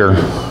here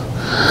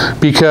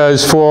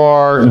because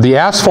for the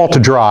asphalt to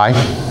dry,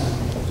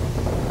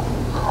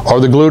 or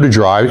the glue to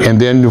dry,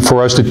 and then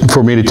for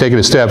me to take it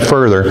a step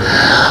further,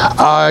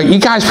 you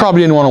guys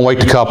probably didn't want to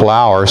wait a couple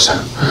hours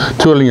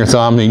twiddling your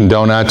thumb, eating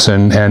donuts,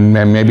 and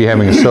maybe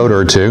having a soda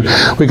or two.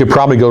 We could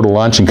probably go to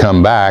lunch and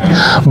come back,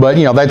 but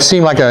you know, that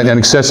seemed like an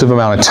excessive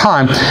amount of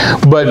time.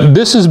 But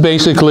this is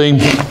basically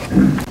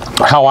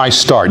how I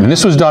start, and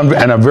this was done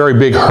in a very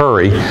big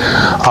hurry.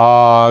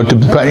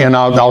 And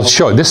I'll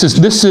show you. This is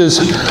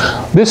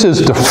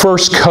the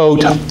first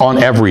coat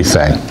on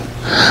everything.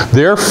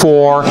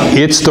 Therefore,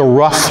 it's the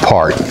rough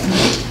part.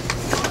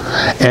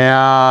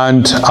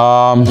 And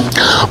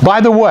by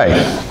the way,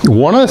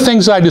 one of the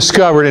things I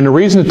discovered, and the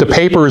reason that the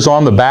paper is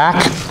on the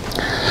back,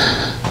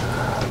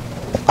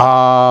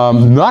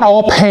 not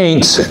all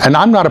paints, and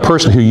I'm not a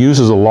person who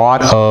uses a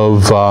lot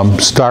of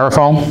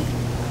styrofoam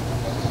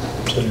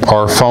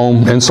or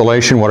foam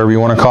insulation, whatever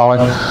you want to call it.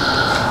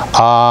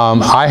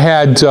 I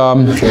had,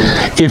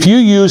 if you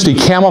used a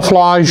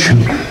camouflage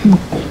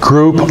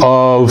group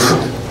of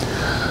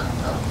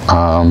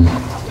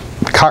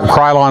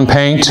Krylon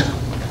paint.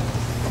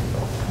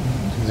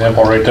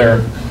 Example right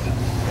there.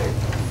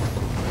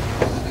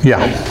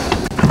 Yeah.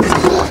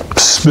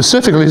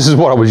 Specifically, this is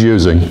what I was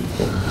using.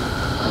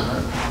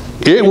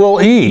 It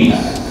will eat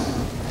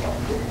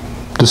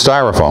the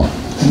styrofoam.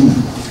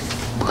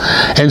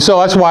 And so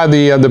that's why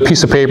the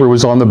piece of paper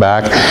was on the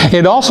back.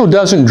 It also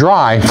doesn't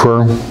dry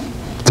for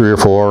 3 or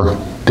 4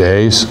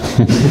 days,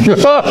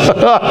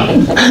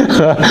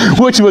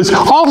 which was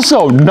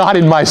also not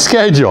in my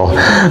schedule.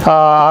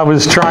 I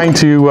was trying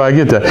to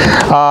get that.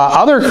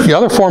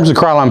 Other forms of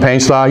Krylon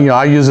paints, you know,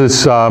 I use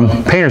this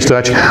painter's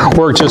touch,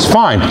 work just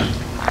fine.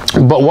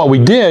 But what we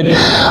did,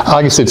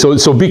 like I said,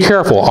 so be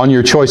careful on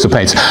your choice of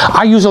paints.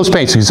 I use those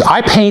paints because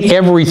I paint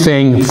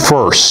everything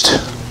first.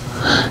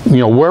 You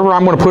know, wherever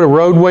I'm going to put a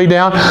roadway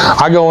down,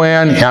 I go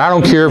in and I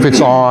don't care if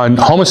it's on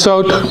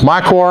Homosote,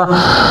 Mycor,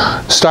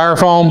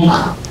 Styrofoam.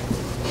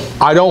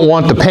 I don't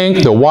want the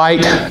pink, the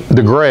white,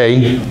 the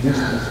gray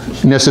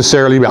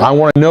necessarily, but I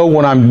want to know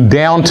when I'm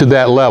down to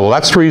that level.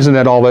 That's the reason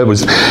that all that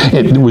was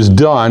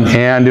done.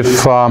 And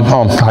if,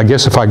 I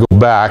guess if I go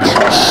back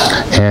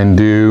and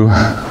do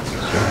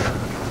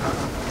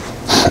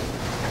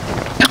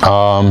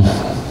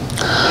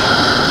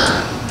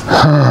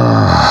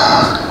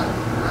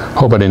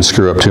Hope I didn't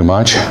screw up too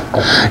much.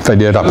 If I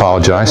did, I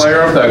apologize.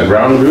 Layer of that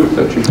ground group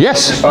that you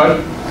Yes.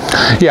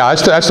 identified? Yeah,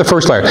 that's the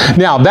first layer.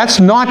 Now, that's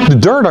not the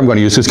dirt I'm going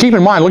to use, because keep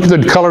in mind, look at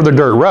the color of the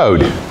dirt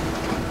road.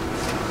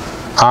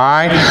 All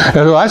right, and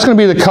so that's going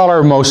to be the color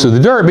of most of the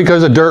dirt,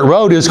 because the dirt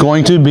road is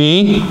going to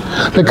be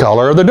the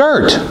color of the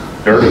dirt.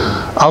 Dirty.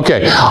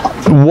 Okay,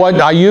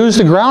 what I use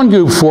the ground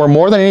goop for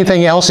more than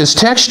anything else is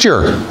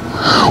texture.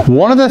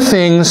 One of the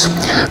things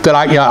that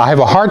I have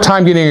a hard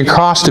time getting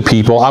across to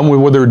people,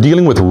 whether they're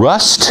dealing with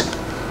rust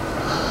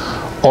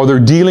or they're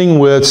dealing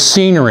with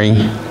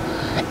scenery,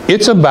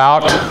 it's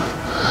about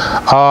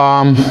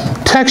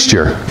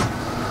texture.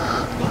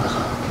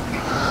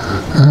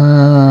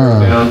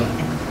 Down.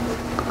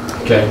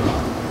 Okay.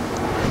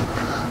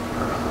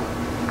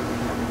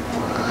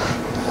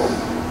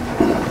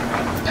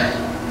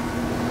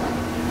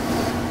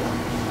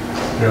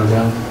 Go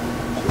down.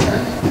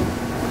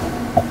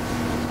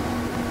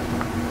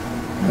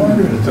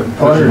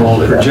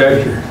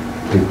 Projector.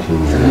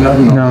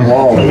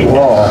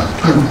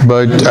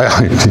 But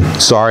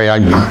sorry, I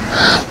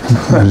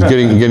was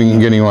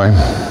getting away.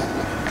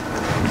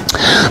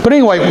 But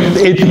anyway,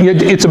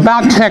 it's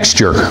about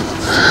texture.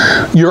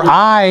 Your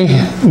eye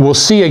will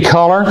see a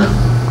color,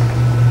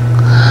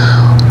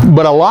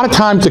 but a lot of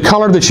times the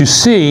color that you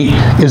see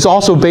is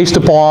also based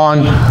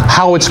upon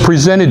how it's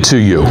presented to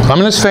you. I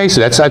mean, let's face it,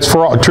 that's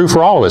true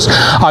for all of us.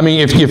 I mean,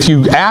 if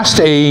you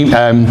asked a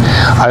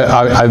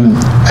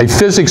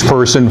physics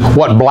person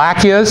what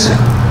black is,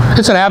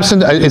 it's an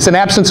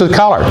absence of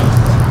color.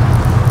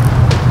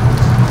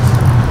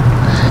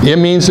 It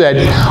means that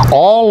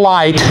all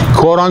light,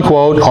 quote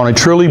unquote, on a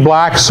truly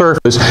black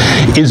surface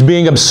is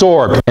being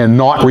absorbed and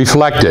not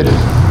reflected.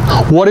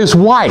 What is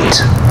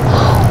white?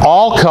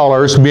 All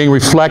colors being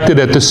reflected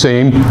at the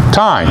same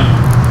time.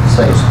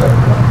 Same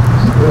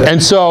spectrum.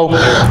 And so,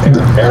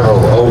 Arrow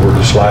over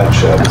the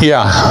slideshow.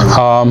 yeah.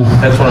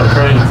 That's what I'm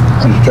trying.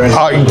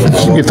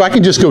 If I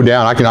can just go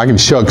down, I can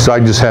show, because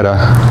I just had a.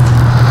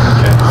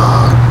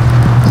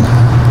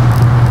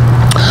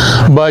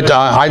 But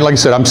like I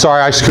said, I'm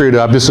sorry I screwed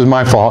up. This is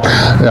my fault.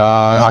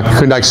 I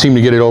couldn't seem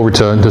to get it over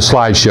to the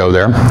slideshow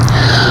there.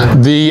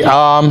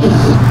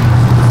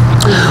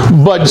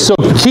 But so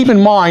keep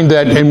in mind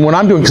that, and when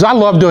I'm doing, because I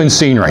love doing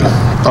scenery,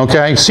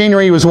 okay?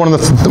 Scenery was one of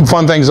the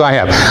fun things I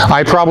have.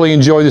 I probably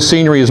enjoy the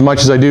scenery as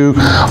much as I do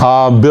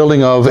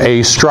building of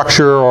a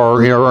structure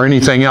or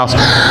anything else.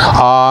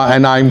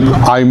 And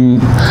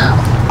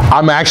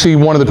I'm actually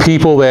one of the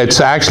people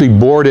that's actually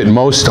bored at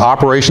most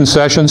operation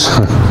sessions.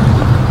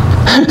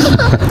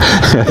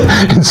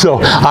 And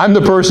so I'm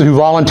the person who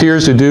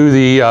volunteers to do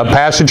the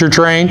passenger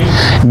train,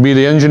 be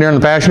the engineer and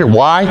the passenger.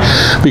 Why?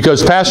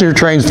 Because passenger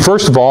trains,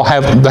 first of all,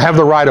 have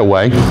the right of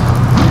way,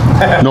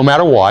 no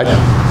matter what.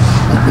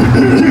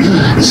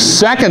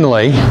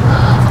 Secondly,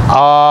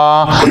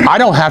 I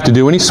don't have to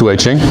do any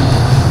switching.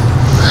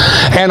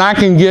 And I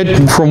can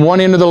get from one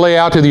end of the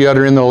layout to the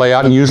other end of the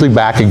layout and usually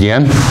back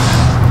again.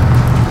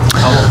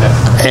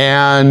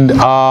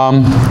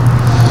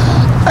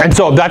 And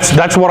so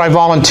that's what I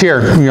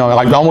volunteer,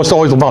 like almost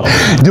always.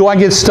 Do I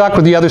get stuck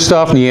with the other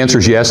stuff? And the answer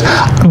is yes.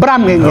 But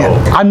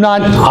I'm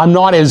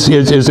not as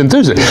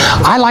enthusiastic.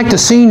 I like the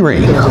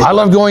scenery. I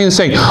love going and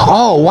saying,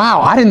 oh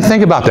wow, I didn't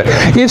think about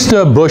that. It's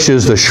the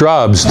bushes, the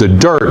shrubs, the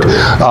dirt,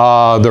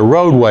 the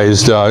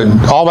roadways,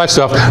 all that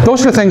stuff.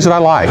 Those are the things that I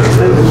like.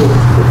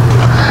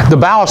 The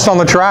ballast on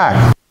the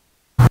track.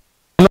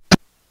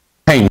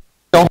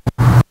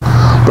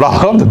 But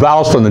I love the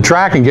ballast on the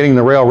track and getting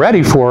the rail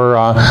ready for,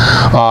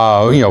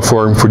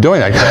 for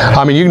doing that.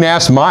 I mean, you can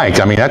ask Mike.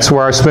 I mean, that's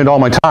where I spend all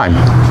my time.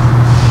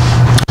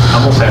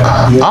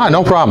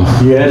 No problem.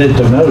 You added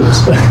the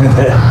notes.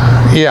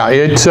 Yeah,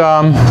 it's.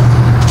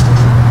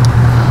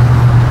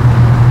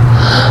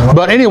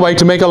 But anyway,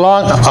 to make a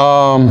long,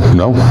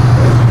 no.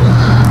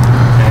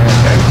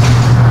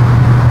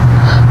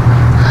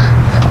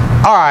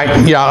 All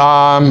right.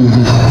 Yeah.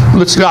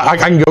 Let's. I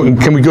can go.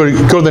 Can we go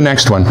to the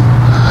next one?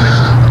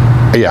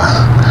 Yeah.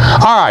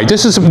 All right,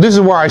 this is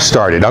where I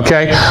started,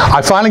 okay? I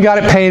finally got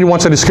it painted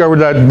once I discovered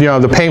that,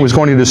 the paint was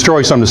going to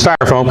destroy some of the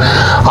styrofoam.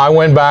 I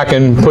went back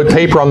and put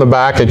paper on the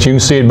back that you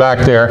can see it back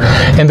there,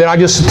 and then I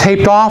just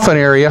taped off an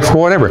area for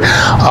whatever.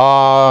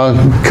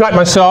 Cut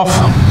myself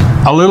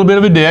a little bit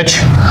of a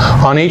ditch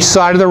on each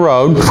side of the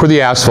road for the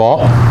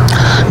asphalt.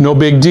 No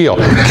big deal.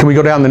 Can we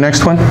go down to the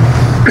next one?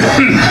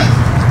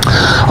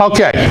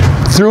 Okay,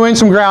 threw in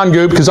some ground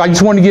goop because I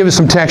just wanted to give it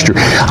some texture.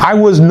 I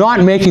was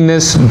not making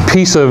this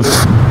piece of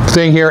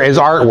thing here as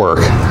artwork.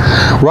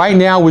 Right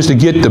now was to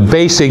get the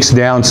basics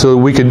down so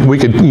we could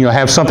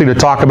have something to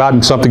talk about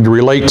and something to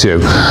relate to.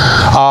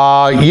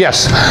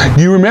 Yes,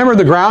 do you remember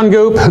the ground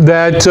goop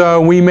that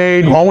we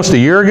made almost a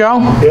year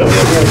ago?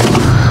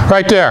 Yep.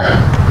 Right there.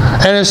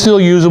 And it's still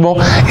usable.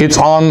 It's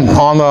on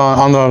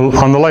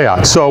the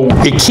layout, so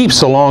it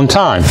keeps a long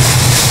time.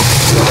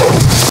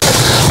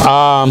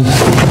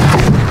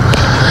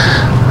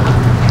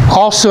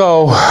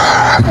 Also,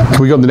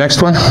 can we go to the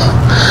next one?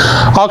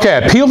 Okay,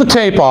 I peeled the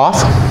tape off.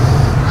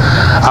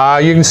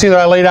 You can see that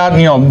I laid out,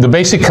 the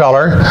basic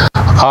color.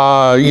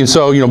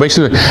 So,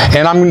 basically,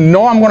 and I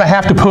know I'm going to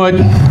have to put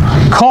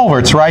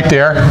culverts right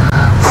there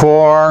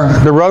for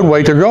the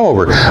roadway to go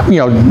over.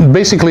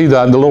 Basically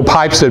the little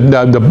pipes that,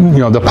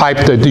 the pipe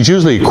that is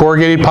usually a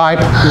corrugated pipe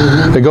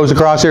that goes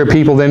across there,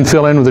 people then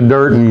fill in with the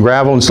dirt and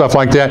gravel and stuff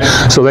like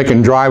that so they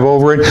can drive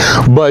over it.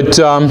 But,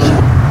 I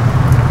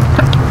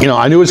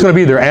knew it was going to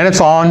be there, and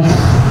it's on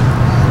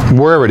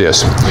wherever it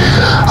is.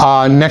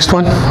 Next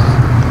one.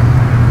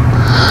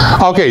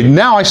 Okay,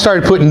 now I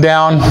started putting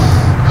down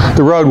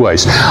the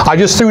roadways. I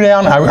just threw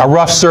down a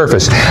rough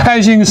surface.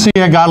 As you can see,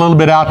 I got a little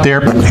bit out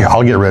there. Here,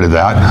 I'll get rid of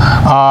that.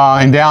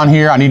 And down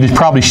here, I need to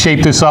probably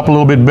shape this up a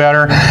little bit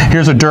better.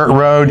 Here's a dirt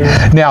road.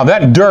 Now,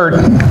 that dirt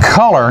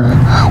color,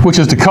 which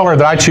is the color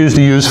that I choose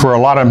to use for a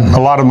lot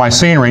of my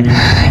scenery,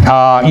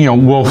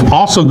 will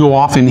also go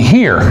off in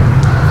here.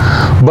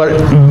 But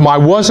I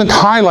wasn't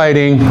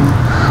highlighting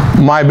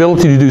my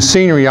ability to do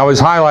scenery, I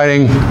was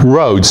highlighting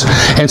roads.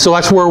 And so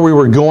that's where we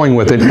were going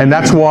with it, and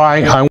that's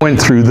why I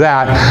went through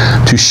that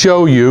to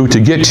show you, to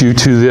get you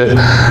to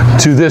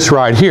this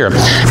right here.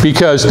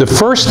 Because the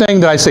first thing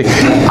that I say,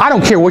 I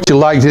don't care what you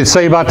like to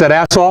say about that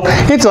asphalt,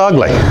 it's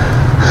ugly.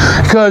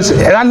 Because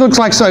that looks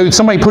like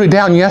somebody put it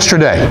down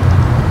yesterday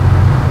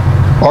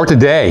or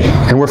today,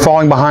 and we're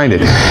falling behind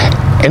it.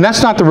 And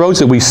that's not the roads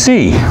that we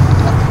see.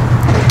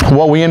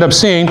 What we end up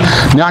seeing,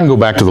 now I can go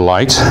back to the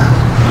lights.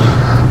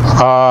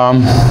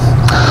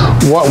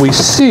 What we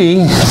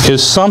see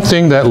is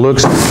something that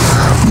looks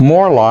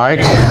more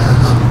like,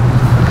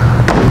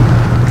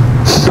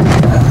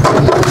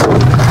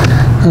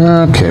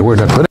 okay, where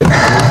did I put it?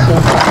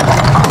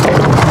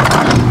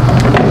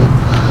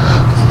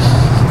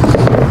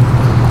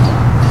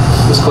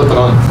 Just clip it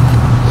on.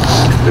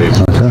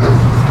 Okay.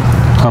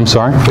 I'm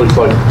sorry? Looks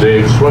like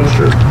Dave's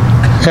sweatshirt.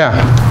 Yeah.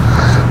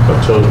 A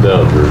toned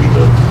down version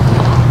of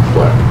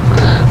black.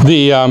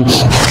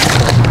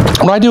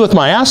 What I do with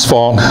my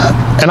asphalt,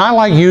 and I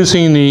like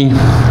using the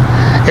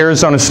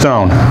Arizona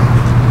Stone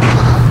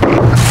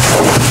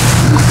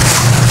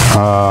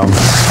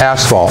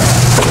asphalt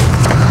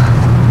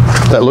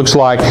that looks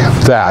like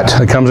that.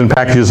 It comes in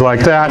packages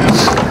like that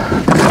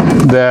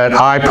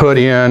I put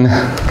in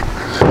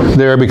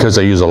there because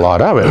I use a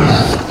lot of it.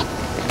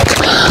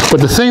 But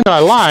the thing that I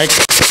like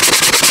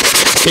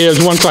is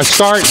once I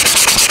start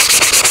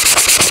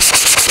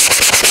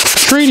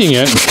treating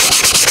it,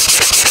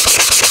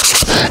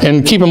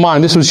 and keep in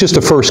mind, this was just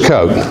a first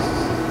coat.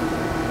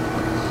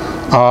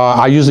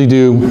 I usually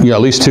do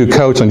at least 2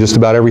 coats on just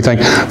about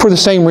everything for the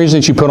same reason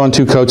that you put on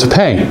 2 coats of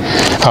paint.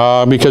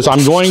 Because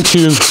I'm going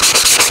to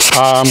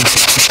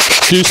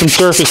do some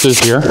surfaces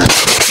here,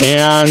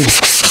 and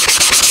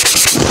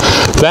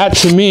that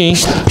to me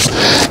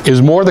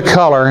is more the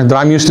color that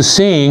I'm used to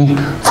seeing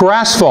for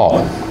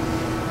asphalt.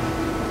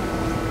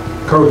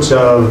 Coats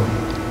of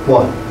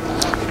what?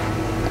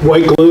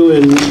 White glue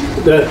and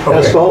that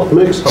asphalt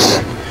mix?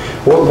 Okay.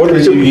 What are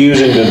you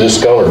using to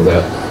discolor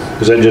that?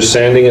 Is that just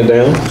sanding it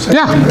down?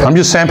 Yeah, I'm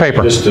just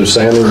sandpaper. Just a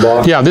sanding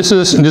block? Yeah, this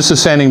is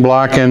sanding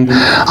block, and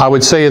I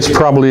would say it's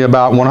probably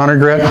about 100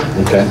 grit.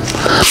 Okay.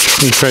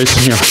 Okay,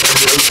 so,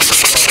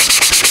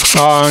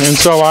 and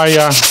so I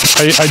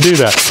do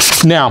that.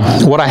 Now,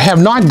 what I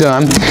have not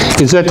done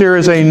is that there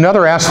is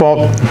another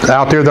asphalt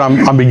out there that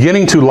I'm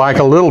beginning to like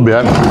a little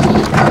bit.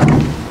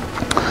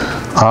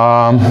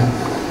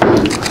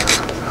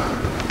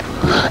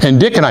 And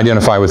Dick can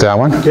identify with that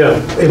one. Yeah,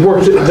 it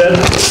works.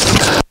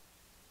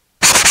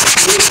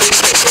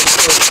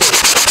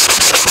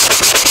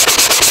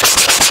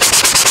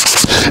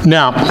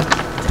 Now,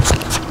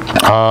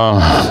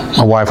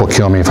 my wife will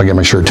kill me if I get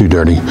my shirt too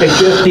dirty. Hey,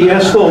 Jeff, the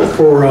asphalt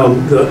for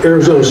the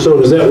Arizona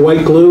Stone, is that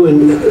white glue?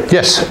 And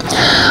yes.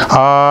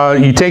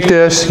 You take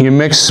this, you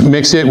mix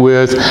it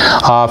with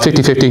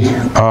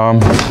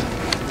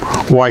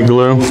 50-50 white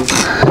glue,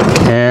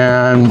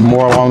 and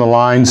more along the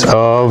lines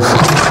of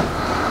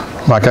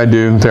like I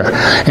do there.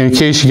 In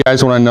case you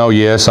guys want to know,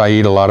 yes, I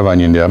eat a lot of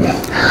onion dip.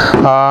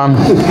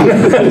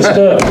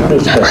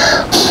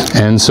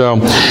 And so,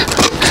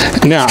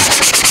 now,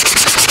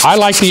 I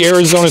like the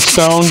Arizona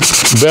Stone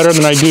better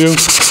than I do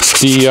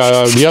the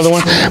other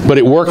one, but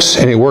it works,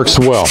 and it works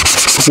well.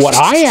 What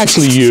I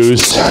actually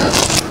use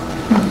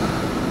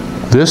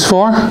this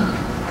for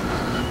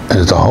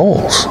is the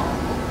holes.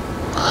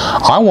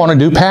 I want to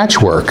do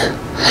patchwork.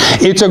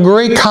 It's a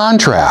great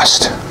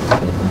contrast.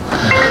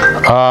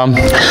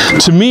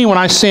 To me, when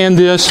I sand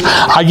this,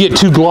 I get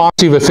too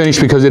glossy of a finish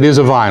because it is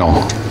a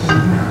vinyl.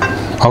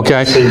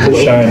 Okay?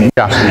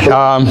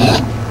 Yeah.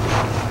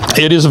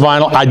 It is a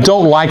vinyl. I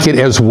don't like it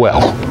as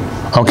well.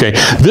 Okay.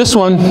 This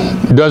one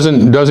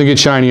doesn't get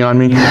shiny on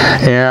me,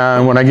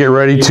 and when I get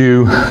ready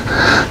to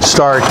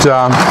start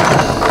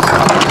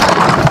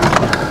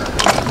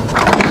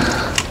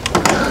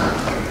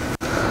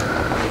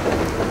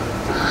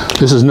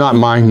this is not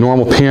my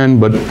normal pen,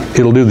 but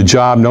it'll do the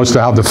job. Notice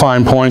how the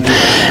fine point.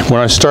 When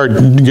I start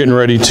getting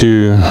ready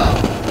to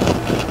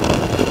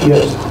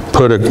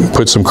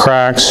put some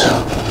cracks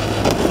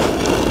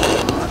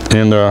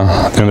in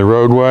the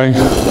roadway,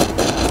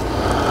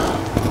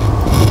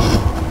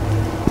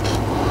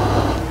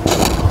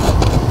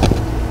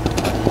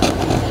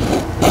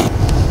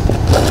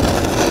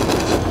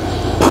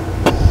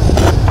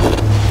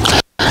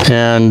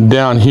 And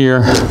down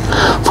here,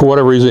 for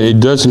whatever reason, it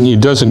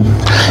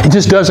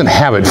just doesn't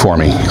have it for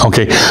me.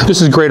 Okay,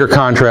 this is greater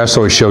contrast,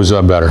 so it shows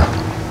up better.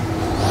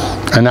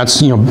 And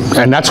that's,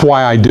 and that's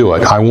why I do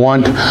it. I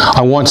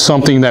want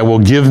something that will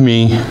give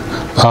me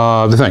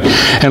the thing.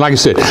 And like I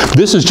said,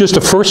 this is just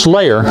a first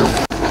layer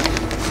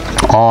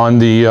on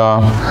the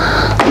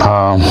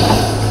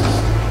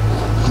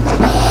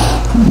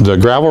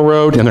gravel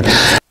road. And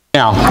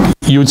now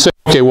you would say,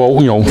 okay, well,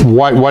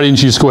 why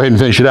didn't you just go ahead and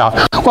finish it out?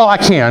 Well, I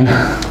can.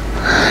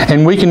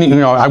 And we can,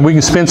 we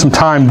can spend some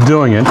time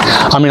doing it.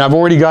 I mean, I've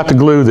already got the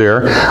glue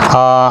there.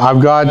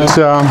 I've got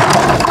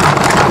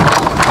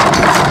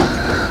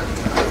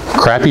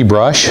crappy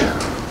brush.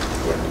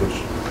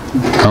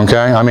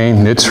 Okay, I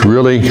mean, it's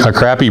really a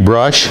crappy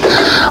brush.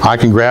 I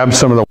can grab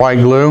some of the white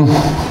glue.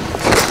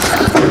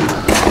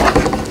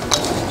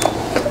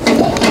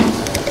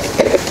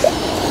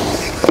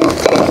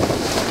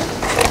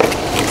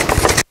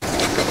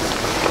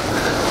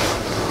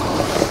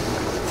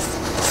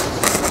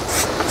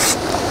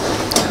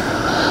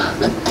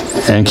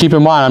 And keep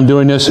in mind, I'm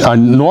doing this,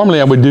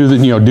 normally I would do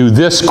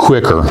this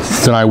quicker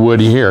than I would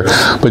here.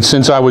 But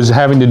since I was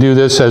having to do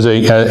this as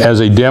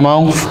a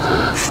demo,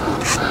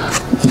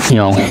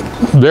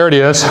 there it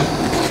is.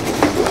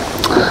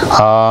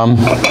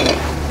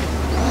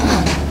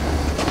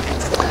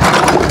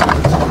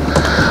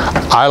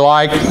 I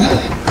like,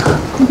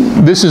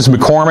 this is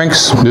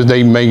McCormick's.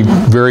 They make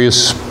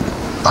various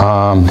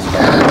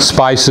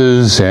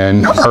spices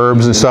and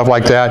herbs and stuff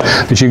like that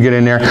you get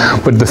in there.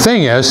 But the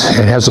thing is,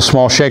 it has a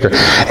small shaker,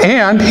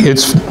 and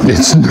it's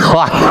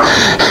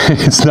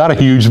not a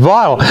huge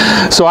bottle.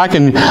 So I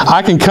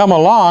can come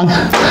along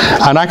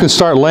and I can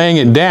start laying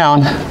it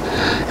down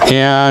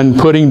and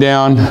putting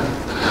down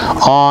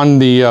on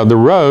the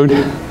road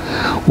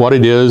what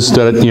it is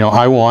that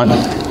I want.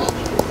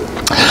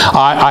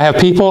 I have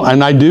people,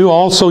 and I do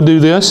also do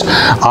this.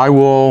 I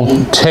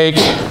will take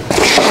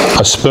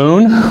a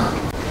spoon.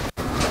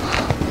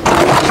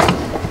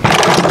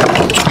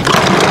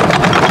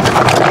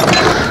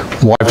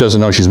 Wife doesn't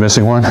know she's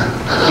missing one.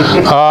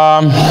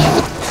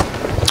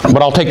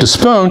 But I'll take the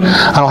spoon,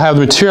 and I'll have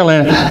the material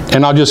in it,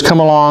 and I'll just come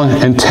along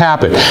and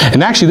tap it.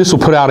 And actually, this will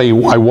put out a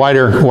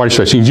wider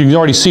stretch. You can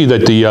already see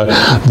that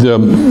the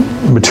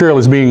material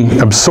is being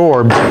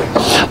absorbed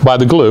by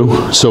the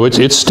glue, so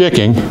it's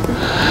sticking.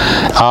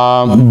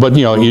 But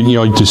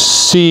to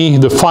see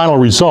the final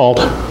result,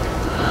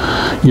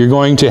 you're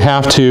going to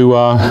have to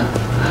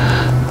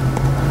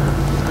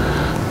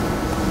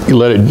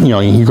let it.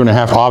 You're going to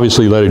have to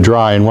obviously let it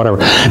dry and whatever.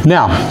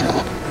 Now,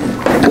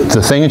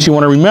 the thing that you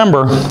want to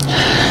remember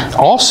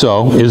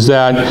also is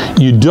that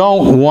you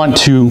don't want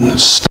to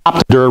stop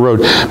the dirt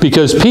road,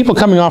 because people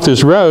coming off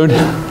this road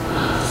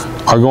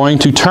are going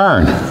to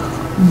turn.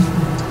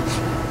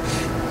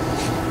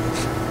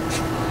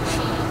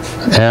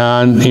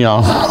 And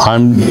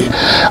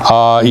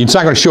it's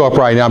not going to show up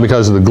right now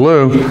because of the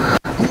glue,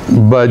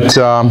 but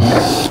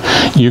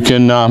you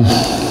can.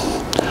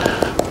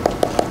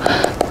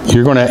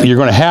 You're going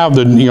to have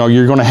the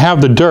you're going to have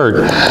the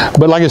dirt,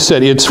 but like I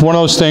said, it's one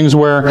of those things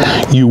where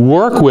you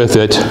work with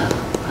it.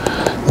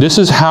 This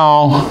is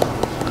how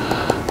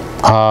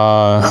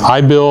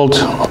I build.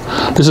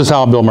 This is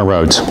how I build my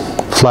roads,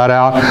 flat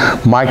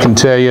out. Mike can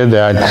tell you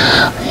that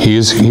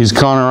he's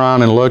gone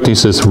around and looked. He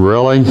says,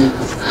 "Really?"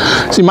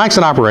 See, Mike's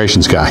an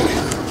operations guy.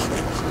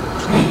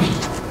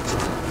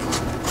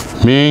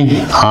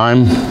 Me,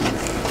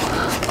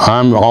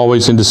 I'm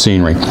always into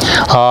scenery.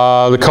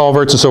 The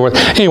culverts and so forth.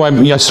 Anyway,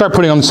 you start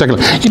putting on the second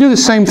layer. You do the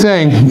same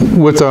thing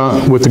with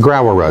the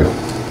gravel road.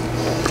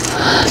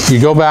 You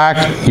go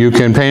back, you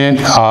can paint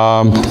it.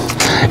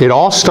 It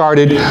all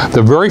started,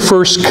 the very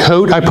first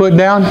coat I put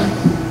down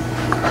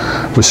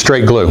was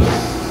straight glue.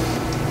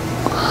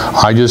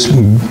 I just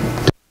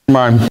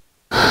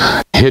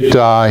hit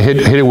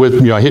it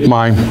with, hit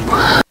my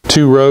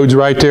 2 roads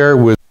right there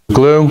with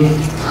glue,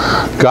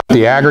 got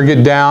the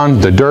aggregate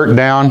down, the dirt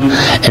down,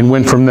 and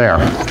went from there.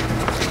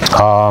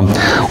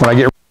 When I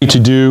get ready to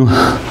do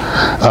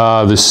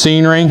the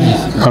scenery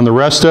on the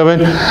rest of it,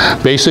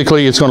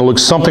 basically it's going to look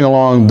something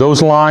along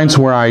those lines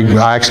where I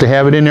actually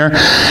have it in there.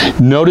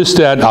 Notice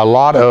that a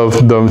lot of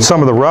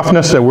some of the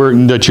roughness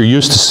that you're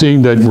used to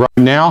seeing that right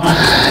now,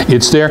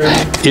 it's there.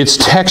 It's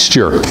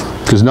texture,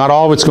 because not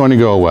all of it's going to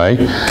go away.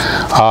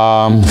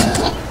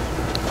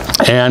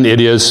 And it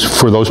is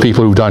for those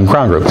people who've done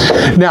crown group.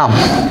 Now,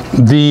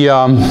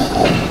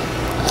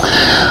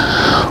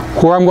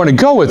 where I'm going to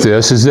go with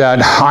this is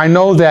that I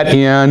know that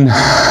in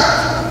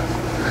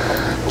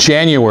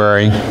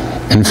January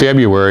and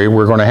February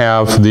we're going to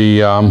have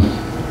the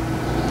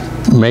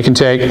make and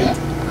take,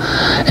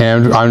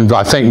 and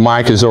I think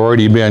Mike has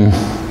already been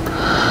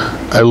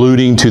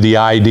alluding to the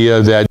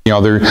idea that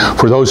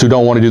for those who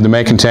don't want to do the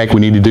make and take, we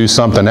need to do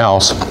something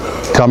else.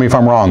 Tell me if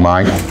I'm wrong,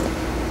 Mike.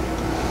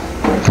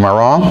 Am I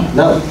wrong?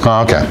 No.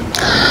 Okay.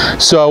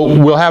 So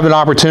we'll have an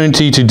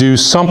opportunity to do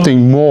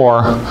something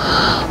more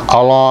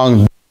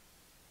along.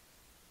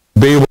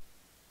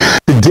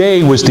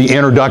 Today was the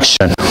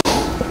introduction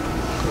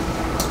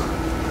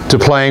to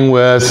playing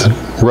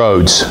with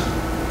roads.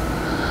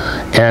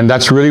 And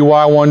that's really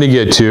why I wanted to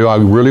get to. I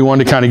really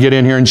wanted to kind of get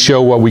in here and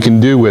show what we can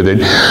do with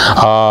it.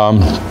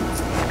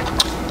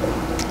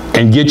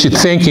 And get you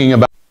thinking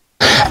about,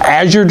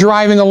 as you're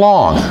driving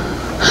along,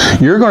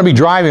 you're going to be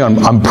driving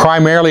on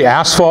primarily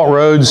asphalt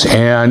roads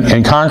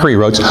and concrete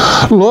roads.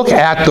 Look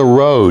at the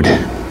road.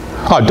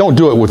 Oh, don't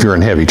do it if you're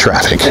in heavy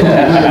traffic.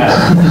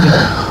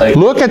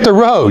 Look at the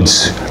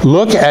roads.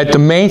 Look at the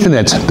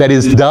maintenance that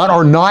is done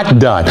or not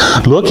done.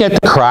 Look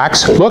at the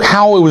cracks. Look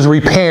how it was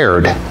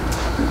repaired.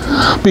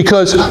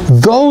 Because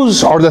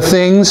those are the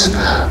things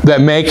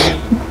that make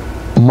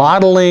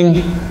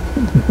modeling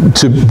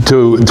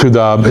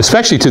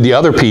especially to the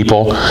other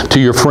people, to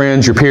your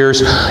friends, your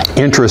peers,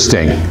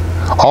 interesting.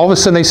 All of a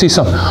sudden they see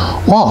something.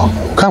 Wow,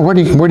 God, where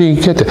do you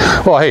get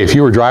that? Well, hey, if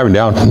you were driving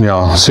down,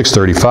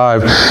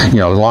 635,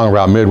 along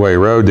about Midway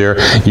Road there,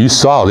 you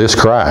saw this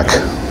crack,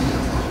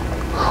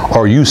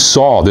 or you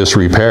saw this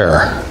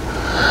repair.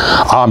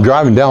 I'm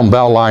driving down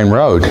Bell Line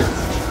Road,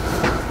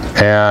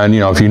 and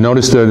if you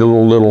noticed the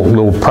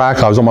little crack,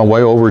 I was on my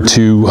way over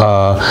to.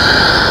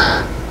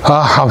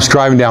 I was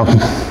driving down.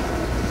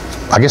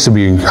 I guess it'd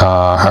be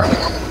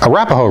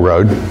Arapahoe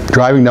Road,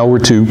 driving over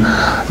to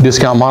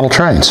Discount Model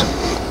Trains.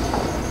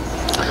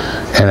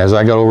 And as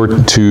I got over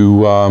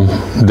to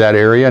that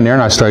area in there,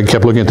 and I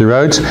kept looking at the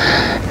roads,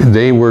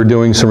 they were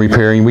doing some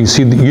repairing.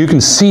 You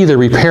can see the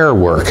repair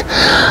work.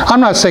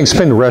 I'm not saying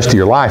spend the rest of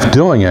your life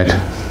doing it,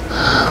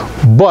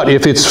 but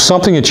if it's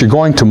something that you're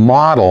going to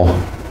model,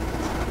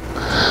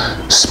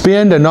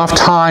 spend enough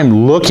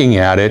time looking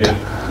at it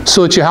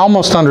so that you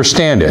almost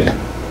understand it.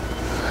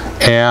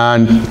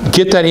 And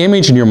get that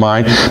image in your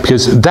mind,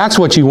 because that's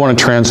what you want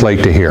to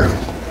translate to here,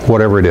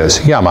 whatever it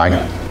is. Yeah, Mike?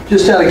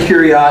 Just out of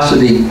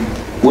curiosity,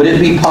 would it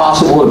be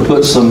possible to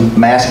put some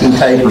masking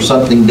tape or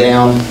something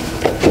down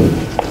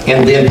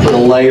and then put a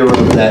layer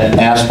of that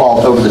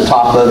asphalt over the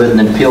top of it and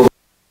then peel the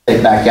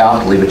tape back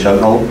out to leave a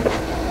choke hole?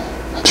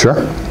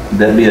 Sure.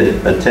 That'd be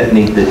a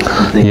technique that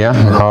you think. Yeah,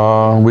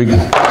 we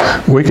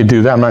could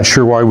do that. I'm not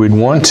sure why we'd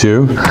want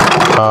to.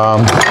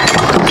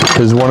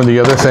 Is one of the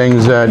other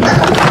things that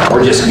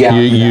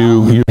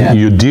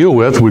you deal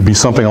with would be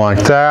something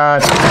like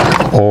that,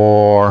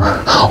 or,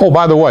 oh,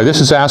 by the way, this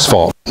is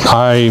asphalt.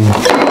 I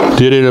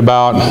did it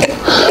about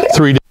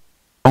 3 days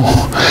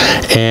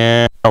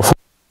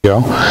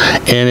ago,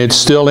 and it's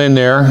still in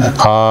there.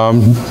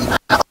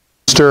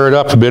 Stir it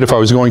up a bit if I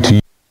was going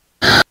to,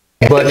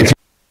 but if you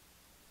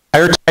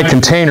airtight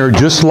container,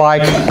 just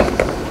like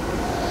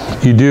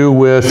you do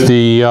with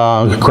the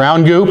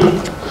ground goop,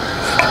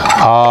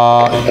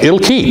 it'll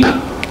keep.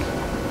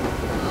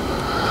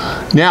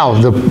 Now,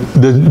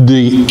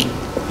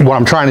 what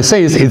I'm trying to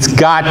say is it's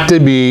got to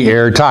be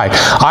airtight.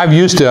 I've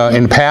used,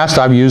 in the past,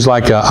 I've used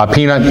like a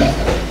peanut,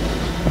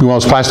 one of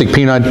those plastic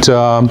peanut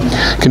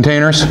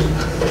containers.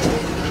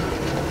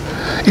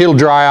 It'll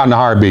dry out in a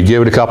heartbeat.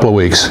 Give it a couple of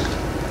weeks.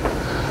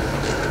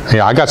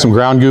 Yeah, I got some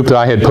ground goop that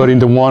I had put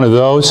into one of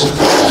those,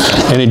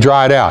 and it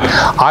dried out.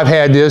 I've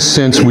had this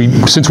since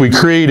we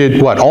created,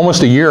 what,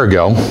 almost a year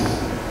ago.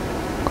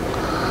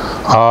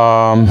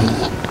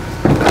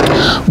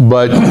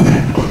 But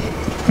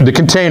the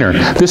container,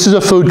 this is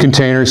a food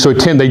container, so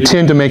they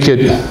tend to make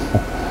it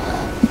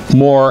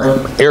more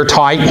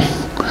airtight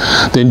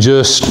than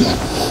just,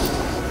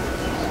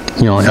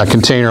 a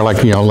container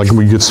like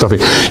we get stuff in.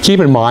 Keep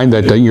in mind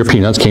that your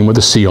peanuts came with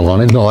a seal on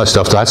it and all that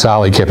stuff. That's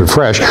how they kept it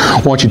fresh.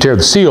 Once you tear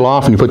the seal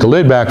off and you put the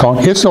lid back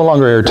on, it's no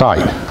longer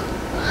airtight.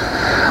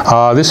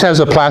 This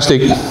has a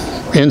plastic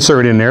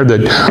insert in there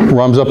that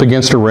runs up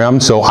against the rim,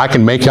 so I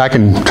can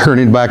turn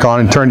it back on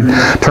and turn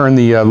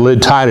the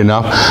lid tight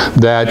enough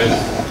that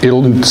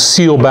it'll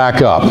seal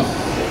back up.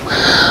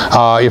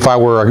 If I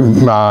were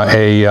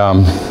a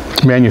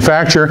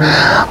manufacturer,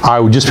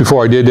 just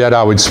before I did that,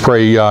 I would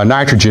spray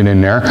nitrogen in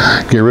there,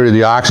 get rid of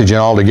the oxygen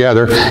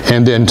altogether,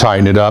 and then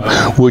tighten it up,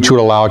 which would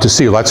allow it to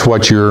seal. That's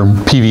what your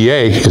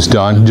PVA is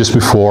done just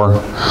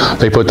before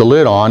they put the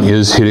lid on,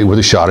 is hit it with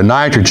a shot of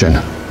nitrogen.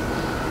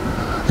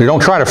 They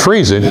don't try to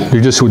freeze it, they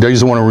just want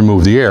to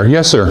remove the air.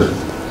 Yes, sir?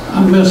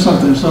 I missed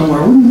something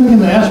somewhere. What are you making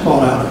the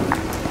asphalt out of?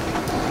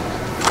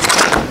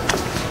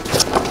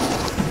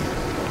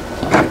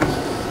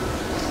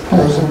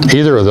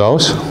 Either of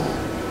those.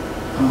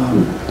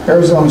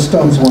 Arizona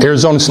Stone's one.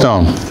 Arizona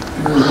Stone.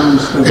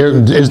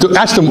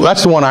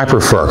 That's the one I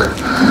prefer.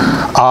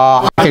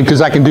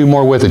 Because I can do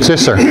more with it.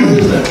 Yes, sir?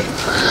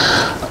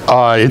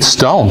 It's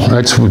stone.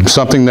 It's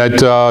something that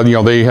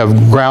they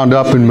have ground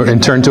up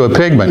and turned to a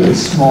pigment.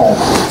 It's small.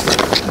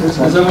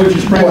 Is that what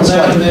you sprinkle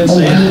that and then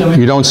sand it?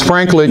 You don't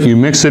sprinkle it. You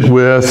mix it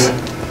with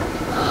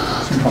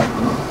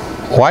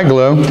white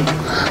glue,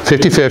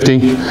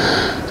 50-50,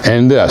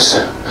 and this.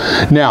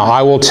 Now,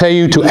 I will tell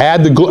you to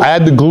add the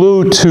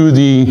glue to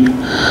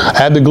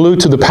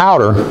the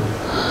powder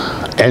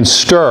and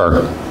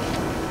stir,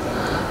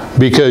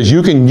 because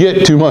you can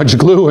get too much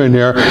glue in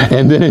there,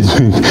 and then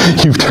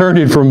you've turned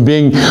it from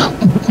being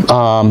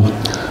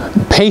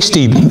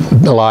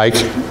pasty-like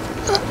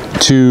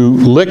to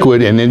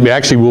liquid, and it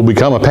actually will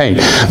become a paint.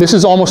 This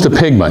is almost a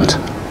pigment.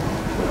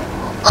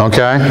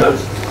 okay?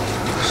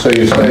 So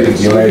you say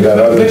you made that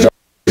other job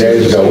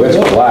days ago, it's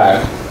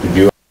black. Did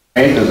you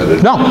paint, is it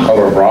a No.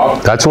 color of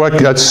rock?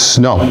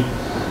 No.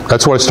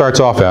 That's what it starts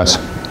off as.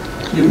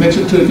 You mix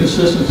it to a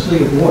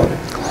consistency of what?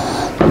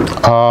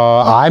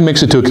 I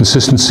mix it to a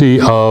consistency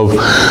of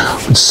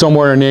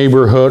somewhere in the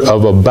neighborhood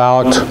of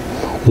about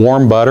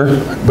warm butter,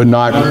 but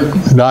not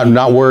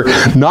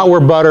where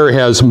butter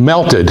has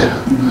melted,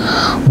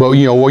 but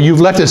you know, where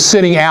you've left it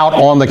sitting out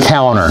on the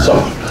counter.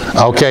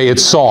 Okay,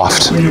 it's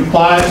soft. When you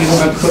apply it, you don't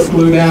have to put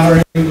glue down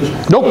or anything?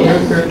 Just Nope.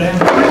 tear it down?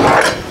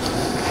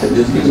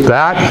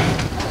 That,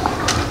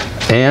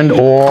 and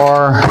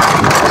or,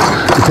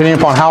 depending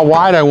upon how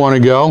wide I want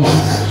to go,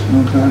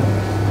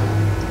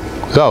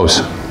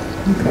 those.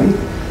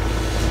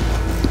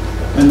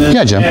 And then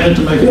Yeah, Jim. add it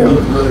to make it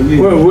look really good.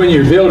 Well, when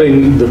you're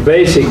building the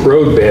basic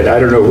road bed, I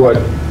don't know what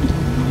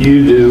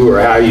you do or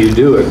how you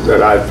do it,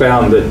 but I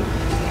found that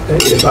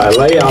if I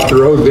lay out the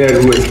road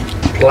bed with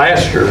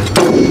plaster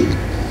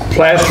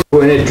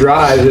when it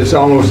dries, it's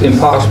almost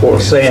impossible to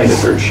sand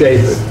it or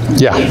shape it.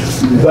 Yeah,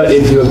 But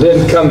if you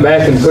then come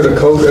back and put a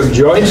coat of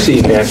joint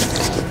cement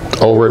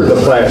over the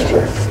it.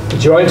 plaster, the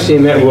joint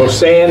cement will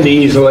sand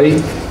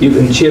easily. You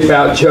can chip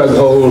out chug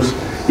holes.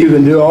 You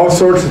can do all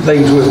sorts of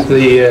things with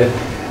the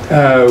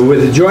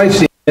joint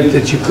cement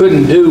that you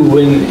couldn't do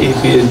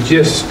if you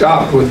just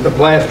stopped with the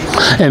plaster.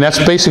 And that's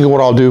basically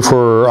what I'll do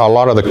for a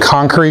lot of the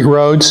concrete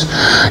roads,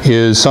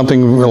 is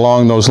something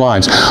along those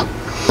lines.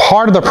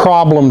 Part of the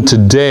problem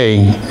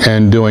today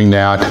in doing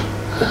that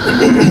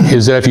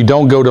is that if you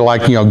don't go to,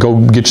 like, you know, go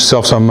get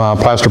yourself some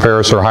plaster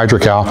Paris or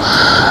hydrocal,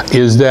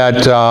 is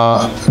that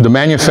the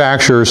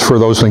manufacturers for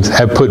those things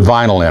have put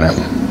vinyl in it.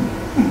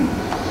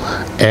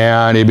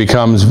 And it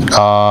becomes, it's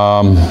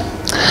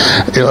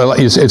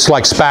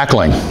like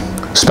spackling.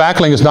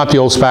 Spackling is not the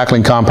old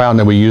spackling compound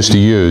that we used to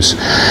use.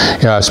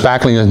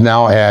 Spackling is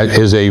now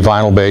is a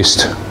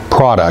vinyl-based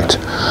product.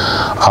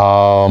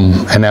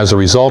 And as a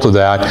result of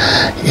that,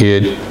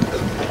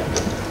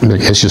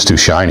 it's just too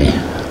shiny.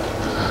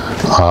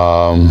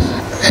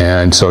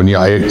 And so, you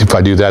know, if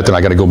I do that, then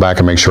I got to go back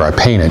and make sure I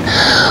paint it.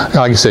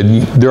 Like I said,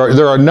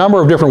 there are a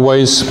number of different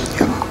ways,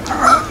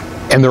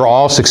 and they're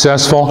all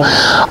successful.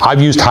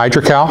 I've used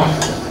hydrocal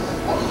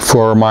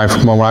for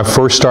when I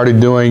first started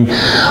doing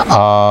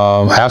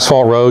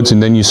asphalt roads,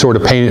 and then you sort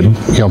of painted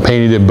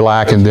it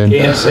black, and then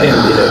Can't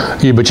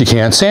sand it. yeah, but you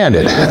can't sand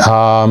it.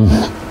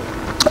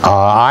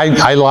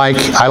 I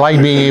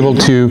like being able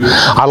to.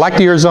 I like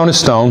the Arizona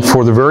stone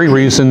for the very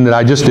reason that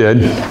I just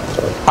did.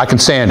 I can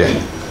sand it.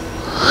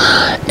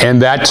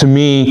 And that to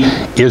me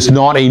is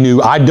not a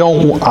new, I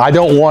don't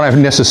want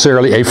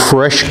necessarily a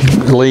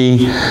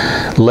freshly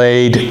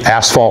laid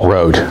asphalt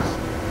road.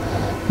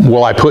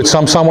 Will I put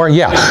some somewhere?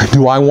 Yeah.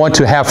 Do I want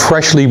to have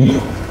freshly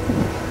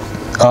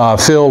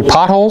filled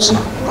potholes?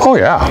 Oh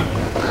yeah.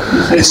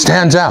 It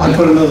stands out.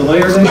 Put another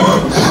layer there?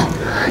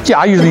 Yeah,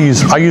 I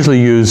usually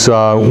use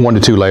 1 to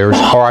 2 layers,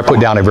 or I put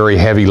down a very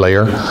heavy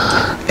layer.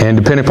 And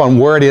depending upon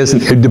where it is,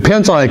 it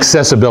depends on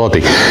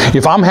accessibility.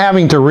 If I'm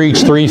having to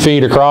reach 3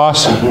 feet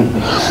across,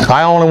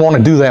 I only want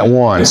to do that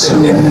once.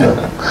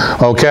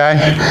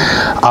 Okay?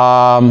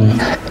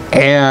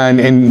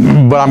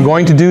 But I'm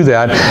going to do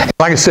that.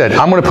 Like I said,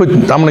 I'm going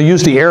to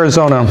use the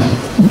Arizona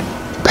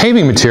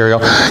paving material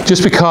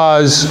just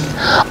because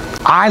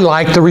I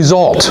like the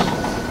result.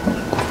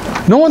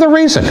 No other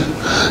reason.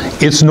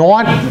 It's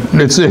not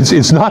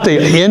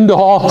the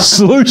end-all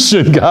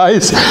solution,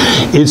 guys.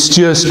 It's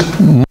just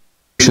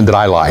that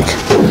I like.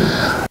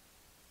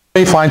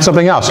 They find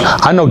something else.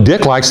 I know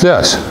Dick likes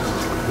this,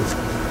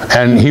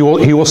 and he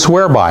will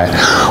swear by it.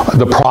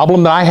 The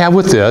problem that I have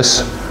with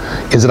this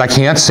is that I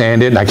can't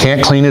sand it and I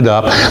can't clean it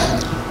up,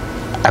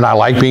 and I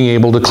like being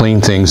able to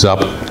clean things up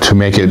to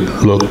make it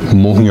look,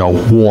 you know,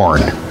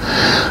 worn,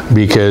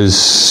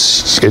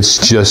 because it's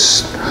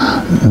just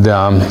you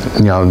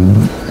know,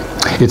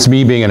 it's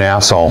me being an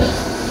asshole.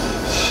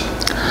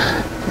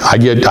 I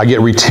get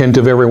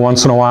retentive every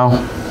once in a while,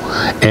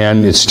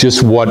 and it's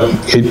just what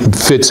it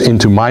fits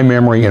into my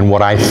memory and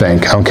what I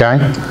think. Okay,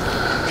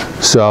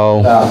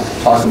 so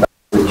Talk about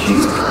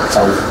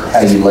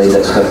how you laid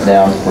that stuff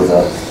down for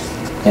the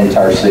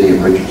entire city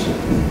of Richardson.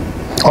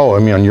 oh, I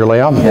mean on your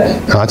layout? Yeah.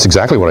 No, that's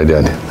exactly what I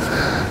did,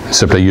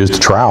 except I used a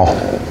trowel,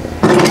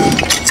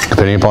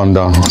 depending upon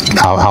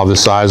how the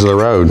size of the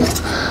road.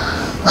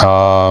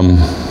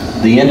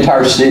 The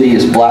entire city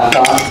is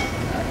blacktop,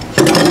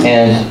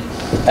 and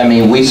I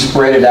mean, we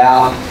spread it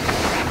out.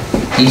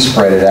 He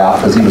spread it out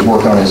because he was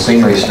working on his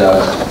scenery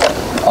stuff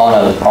on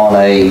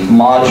a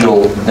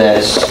module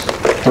that's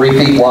 3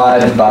 feet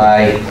wide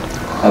by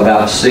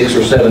about 6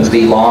 or 7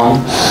 feet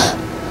long.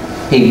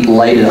 He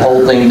laid the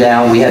whole thing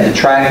down. We had the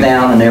track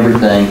down and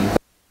everything.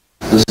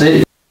 The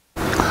city.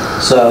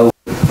 So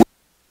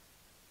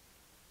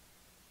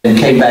and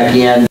came back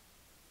in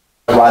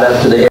right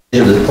up to the edge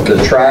of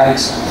the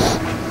tracks.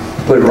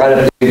 Put it right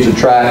up to the edge of the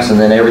tracks, and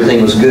then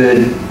everything was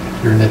good.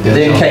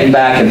 Then came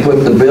back and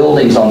put the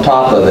buildings on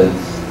top of it,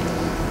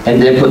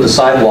 and then put the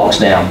sidewalks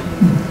down.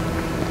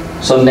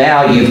 So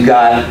now you've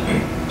got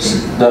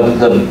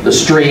the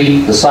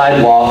street, the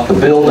sidewalk, the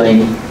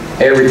building,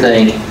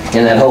 everything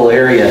in that whole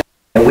area.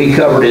 And we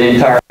covered an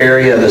entire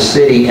area of the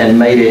city and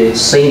made it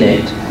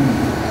scenic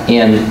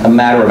in a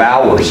matter of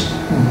hours,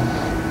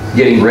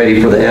 getting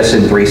ready for the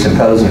SN3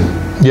 symposium.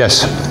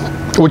 Yes,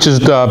 which is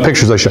the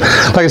pictures I showed.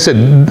 Like I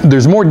said,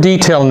 there's more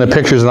detail in the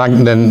pictures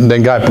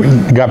than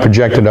got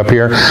projected up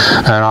here,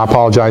 and I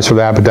apologize for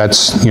that, but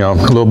that's, you know, a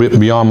little bit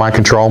beyond my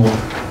control.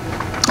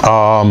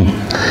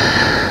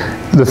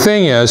 The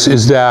thing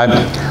is that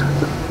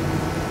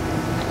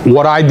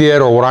what I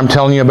did or what I'm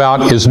telling you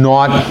about is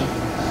not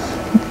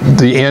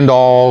the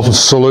end-all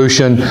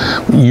solution.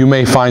 You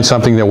may find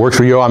something that works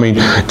for you. I mean,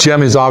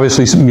 Jim has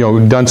obviously, you know,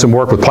 done some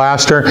work with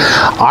plaster.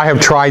 I have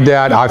tried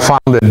that. I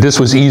found that this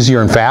was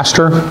easier and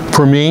faster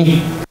for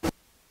me.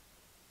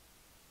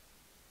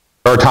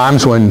 There are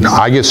times when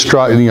I get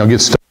stuck, you know,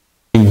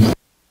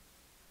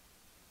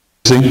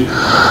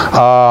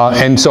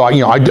 and so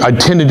I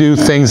tend to do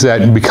things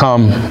that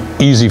become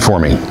easy for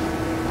me.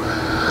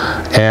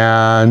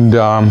 And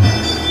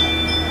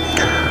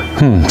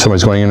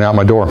somebody's going in and out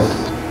my door.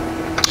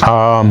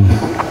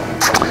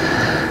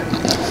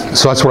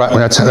 So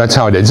that's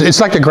how I did. It's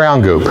like the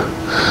ground goop.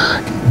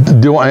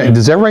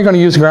 Is everybody going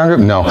to use the ground goop?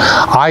 No.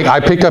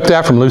 I picked up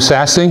that from Lou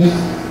Sassy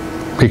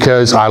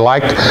because I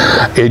liked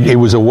it. It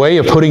was a way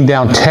of putting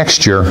down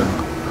texture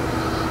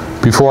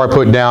before I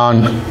put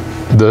down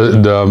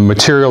the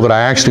material that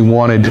I actually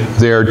wanted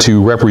there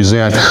to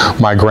represent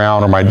my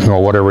ground or my, you know,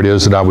 whatever it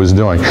is that I was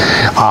doing.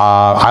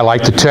 I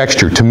like the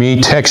texture. To me,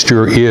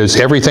 texture is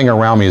everything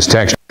around me is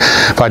texture.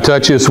 If I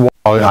touch this wall,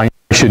 I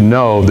should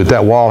know that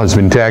that wall has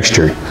been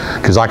textured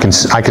because I can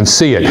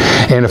see it.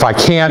 And if I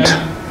can't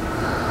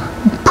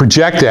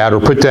project that or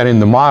put that in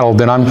the model,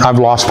 then I've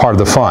lost part of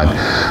the fun.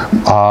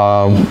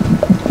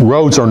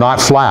 Roads are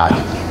not flat.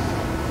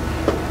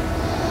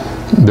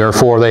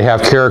 Therefore, they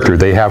have character.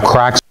 They have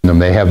cracks in them.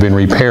 They have been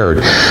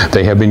repaired.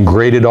 They have been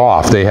graded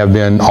off. They have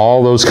been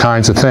all those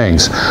kinds of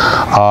things.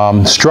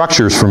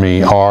 Structures for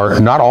me are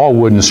not all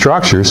wooden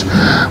structures.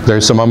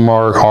 There's some of them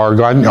are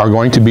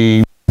going to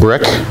be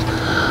brick,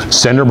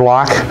 cinder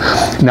block.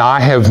 Now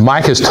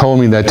Mike has told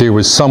me that there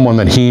was someone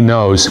that he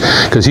knows,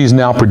 because he's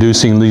now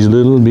producing these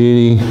little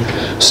bitty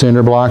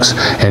cinder blocks,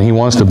 and he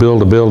wants to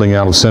build a building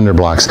out of cinder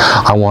blocks.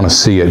 I want to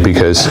see it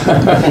because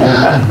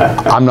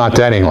I'm not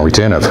that anal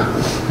retentive.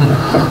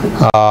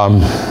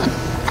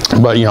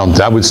 But you know,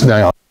 that was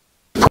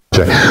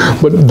project.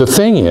 But the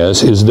thing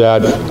is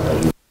that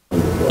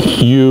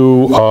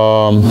you,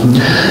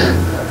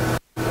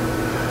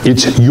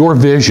 it's your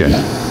vision.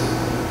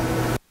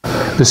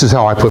 This is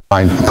how I put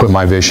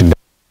my vision down.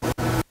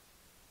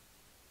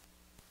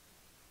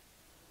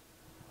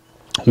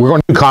 We're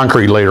going to do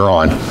concrete later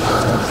on.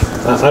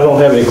 I don't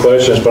have any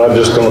questions, but I'm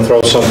just going to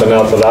throw something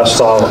out that I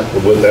saw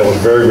that was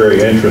very,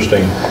 very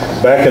interesting.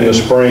 Back in the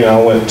spring,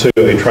 I went to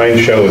a train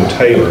show in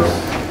Taylor,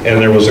 and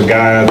there was a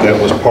guy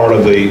that was part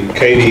of the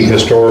Katy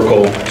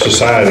Historical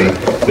Society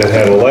that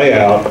had a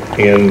layout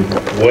in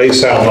way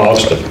South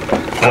Austin.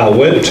 I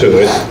went to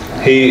it.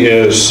 He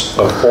is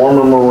a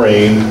former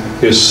Marine.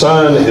 His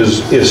son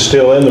is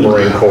still in the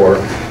Marine Corps.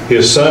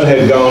 His son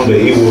had gone to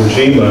Iwo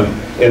Jima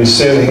and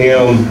sent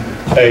him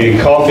a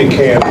coffee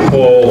can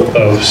full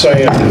of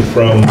sand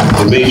from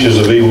the beaches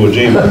of Iwo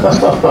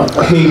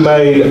Jima. He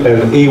made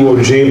an Iwo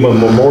Jima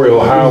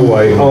Memorial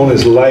Highway on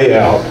his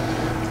layout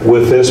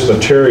with this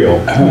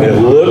material. It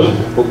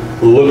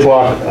looked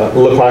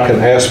like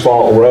an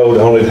asphalt road,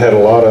 only it had a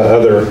lot of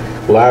other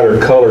lighter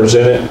colors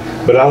in it.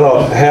 But I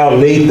thought how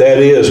neat that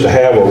is to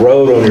have a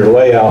road on your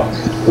layout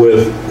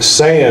with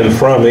sand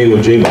from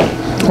Iwo Jima.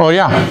 Oh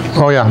yeah,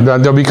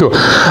 that'll be cool.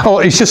 Oh,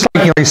 it's just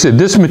like, I said,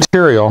 this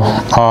material,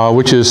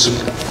 which is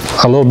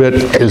a little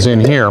bit is in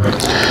here.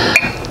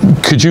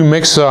 Could you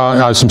mix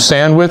some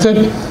sand with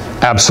it?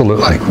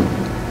 Absolutely.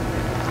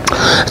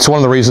 It's one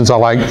of the reasons I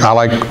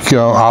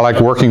like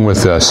working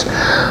with this,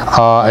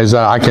 is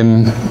that I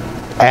can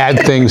add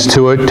things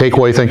to it, take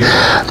away things.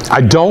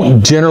 I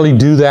don't generally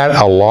do that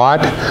a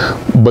lot,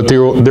 but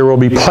there will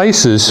be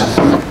places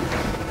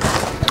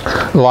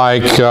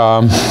like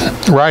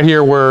right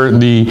here where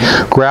the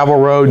gravel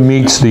road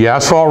meets the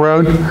asphalt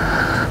road,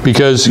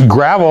 because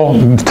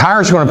gravel,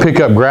 tires are going to pick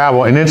up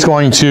gravel and it's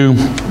going to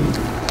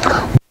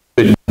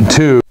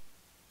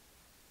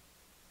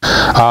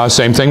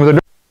same thing with the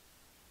dirt.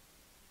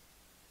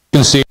 You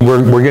can see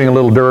we're getting a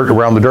little dirt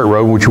around the dirt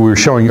road, which we were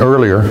showing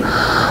earlier.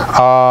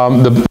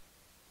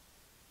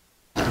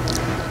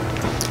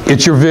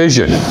 It's your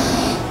vision,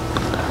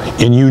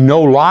 and you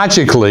know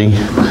logically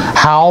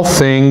how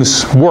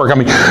things work. I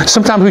mean,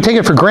 sometimes we take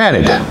it for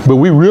granted, but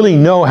we really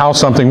know how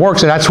something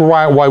works, and that's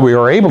why we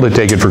are able to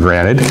take it for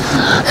granted,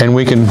 and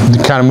we can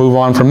kind of move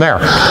on from there.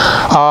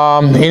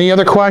 Any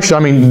other questions? I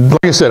mean,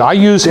 like I said, I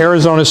use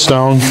Arizona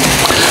stone.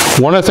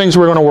 One of the things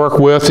we're going to work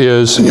with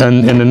is,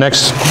 in the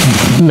next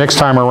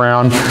time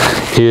around,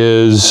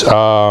 is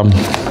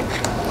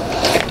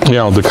you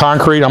know, the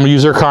concrete. I'm going to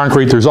use their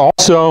concrete. There's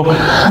also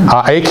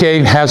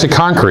AK has a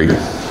concrete,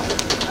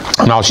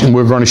 and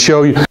we're going to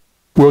show you.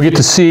 We'll get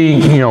to see,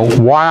 you know,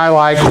 why I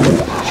like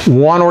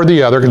one or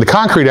the other. The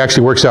concrete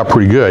actually works out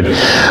pretty good.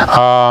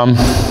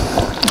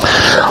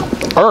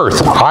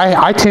 Earth,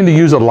 I tend to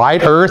use a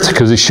light earth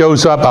because it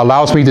shows up,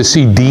 allows me to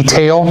see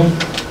detail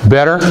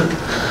better.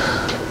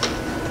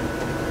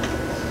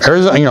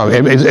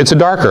 It's a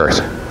dark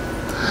earth.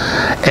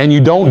 And you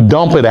don't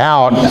dump it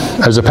out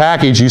as a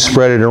package, you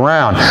spread it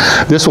around.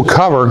 This will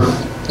cover,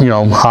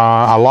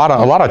 a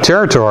lot of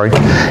territory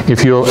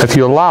if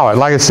you allow it.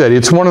 Like I said,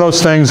 it's one of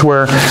those things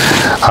where,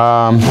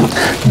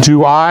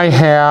 do I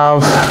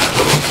have,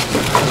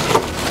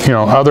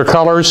 other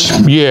colors?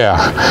 Yeah.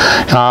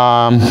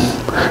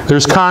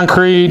 There's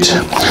concrete,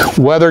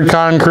 weathered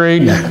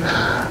concrete.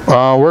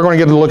 We're going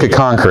to get a look at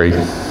concrete.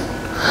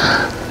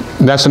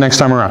 That's the next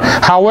time around.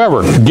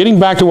 However, getting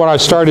back to what I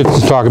started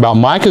to talk about,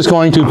 Mike is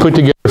going to put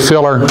together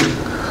filler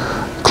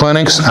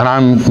clinics,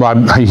 and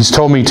he's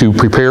told me to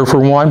prepare for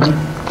one.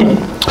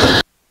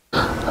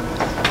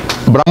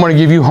 But I'm going to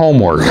give you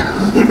homework.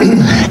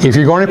 If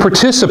you're going to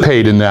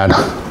participate in that,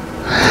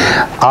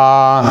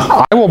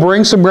 I will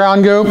bring some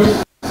ground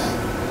goat.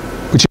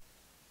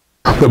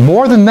 But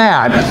more than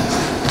that,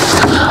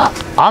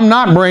 I'm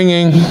not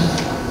bringing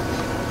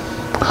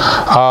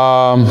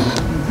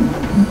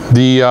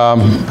the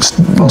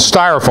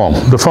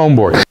styrofoam, the foam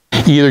board.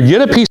 Either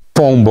get a piece of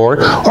foam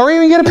board or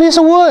even get a piece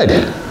of wood.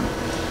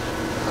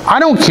 I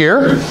don't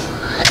care.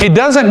 It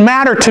doesn't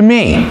matter to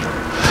me.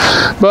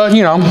 But,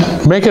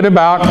 make it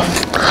about,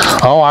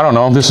 I don't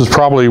know, this is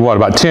probably,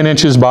 about 10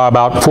 inches by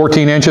about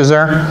 14 inches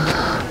there.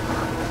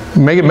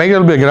 Make it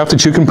big enough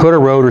that you can put a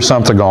road or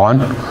something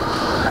on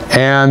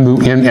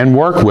and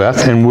work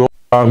with, and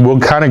we'll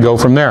kind of go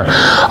from there.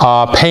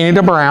 Paint it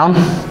a brown.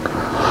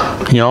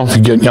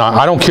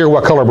 I don't care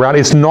what color brown.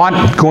 It's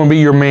not going to be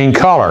your main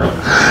color.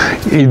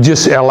 It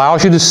just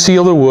allows you to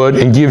seal the wood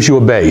and gives you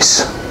a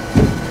base.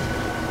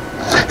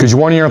 Because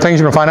one of your things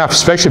you're going to find out,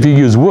 especially if you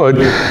use wood,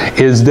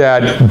 is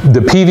that the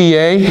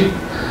PVA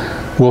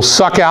will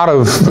suck out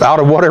of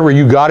whatever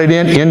you got it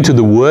in into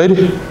the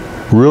wood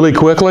really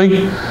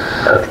quickly,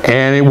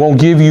 and it won't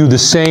give you the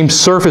same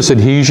surface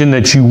adhesion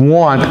that you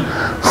want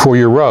for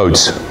your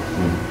roads.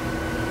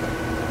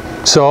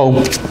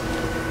 So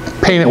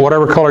paint it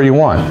whatever color you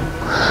want.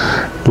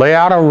 Lay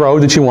out a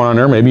road that you want on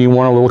there. Maybe you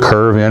want a little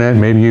curve in it.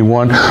 Maybe you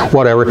want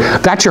whatever.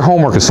 That's your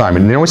homework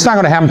assignment. It's not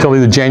going to happen until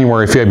either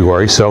January or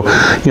February. So,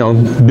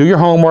 do your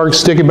homework,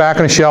 stick it back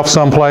on a shelf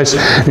someplace,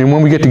 and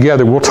when we get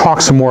together, we'll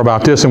talk some more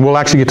about this, and we'll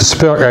actually get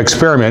to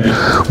experiment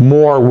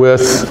more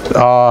with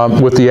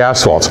the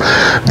asphalts.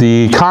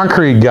 The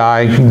concrete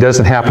guy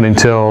doesn't happen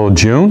until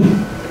June.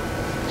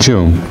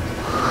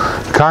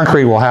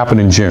 Concrete will happen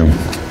in June.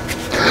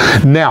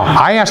 Now,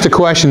 I asked a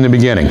question in the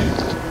beginning.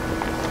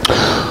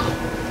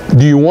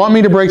 Do you want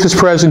me to break this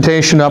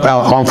presentation up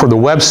for the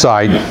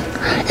website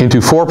into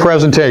 4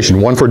 presentations?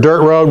 One for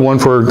dirt road, one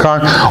for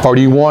or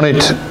do you want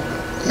it,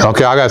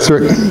 okay, I got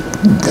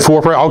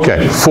 4,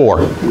 okay,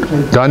 4.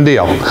 Done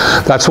deal.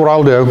 That's what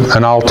I'll do,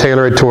 and I'll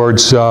tailor it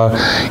towards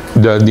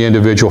the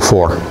individual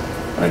 4.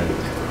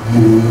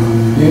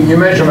 You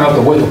mentioned about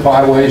the width of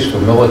highways for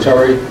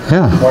military.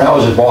 Yeah. When I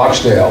was at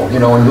Barksdale,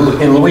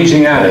 in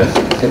Louisiana,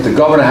 if the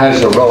governor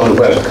has a road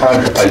who has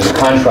a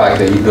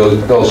contractor, he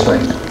builds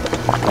things.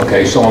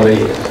 Okay, so on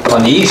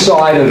the east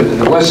side of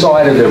the west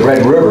side of the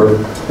Red River,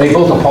 they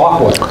built a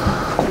parkway.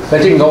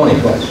 That didn't go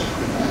anyplace.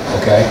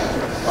 Okay,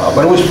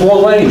 but it was 4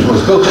 lanes. It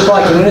was built just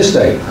like an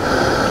interstate.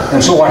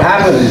 And so what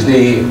happened is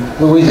the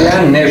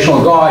Louisiana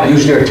National Guard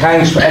used their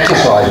tanks for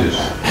exercises.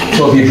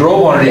 So if you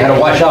drove on it, you had to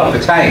watch out for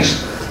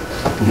tanks.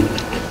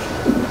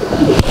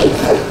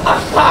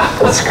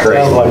 That's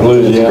crazy. Sounds like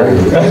Louisiana.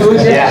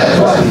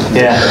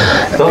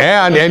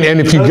 Yeah. And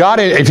if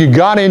you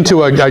got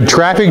into a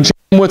traffic jam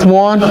with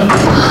one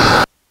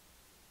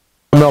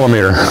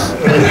millimeter,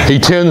 he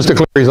tends to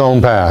clear his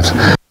own path.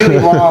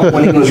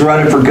 When he was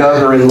running for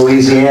governor in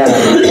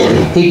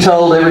Louisiana, he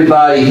told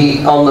everybody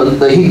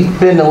he'd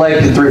been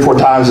elected 3 or 4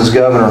 times as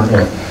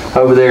governor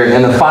over there,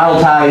 and the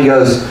final time he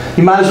goes,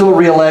 "You might as well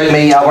re-elect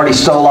me. I've already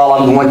stole all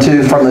I'm going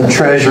to from the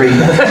Treasury.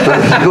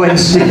 But go ahead and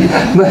see.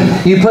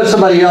 But you put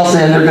somebody else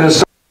in, they're going to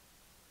start.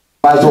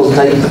 Might as well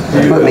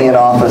put me in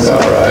office."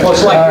 Well,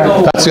 it's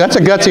like, that's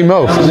a gutsy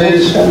move.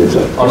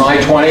 On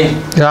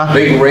I-20, yeah.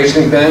 Big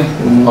racing thing.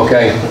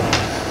 Okay,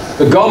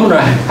 the governor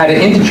had an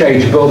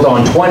interchange built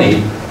on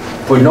 20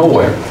 for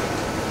nowhere.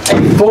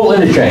 A full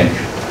interchange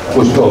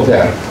was built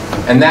there.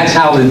 And that's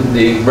how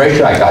the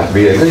racetrack got to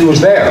be there, because it was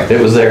there. It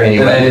was there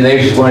anyway. And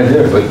they just wanted to do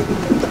it, but...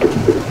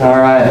 All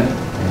right.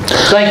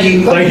 Thank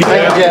you. Thank you,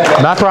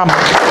 Jeff. No problem.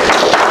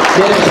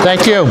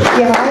 Thank you.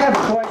 Yeah.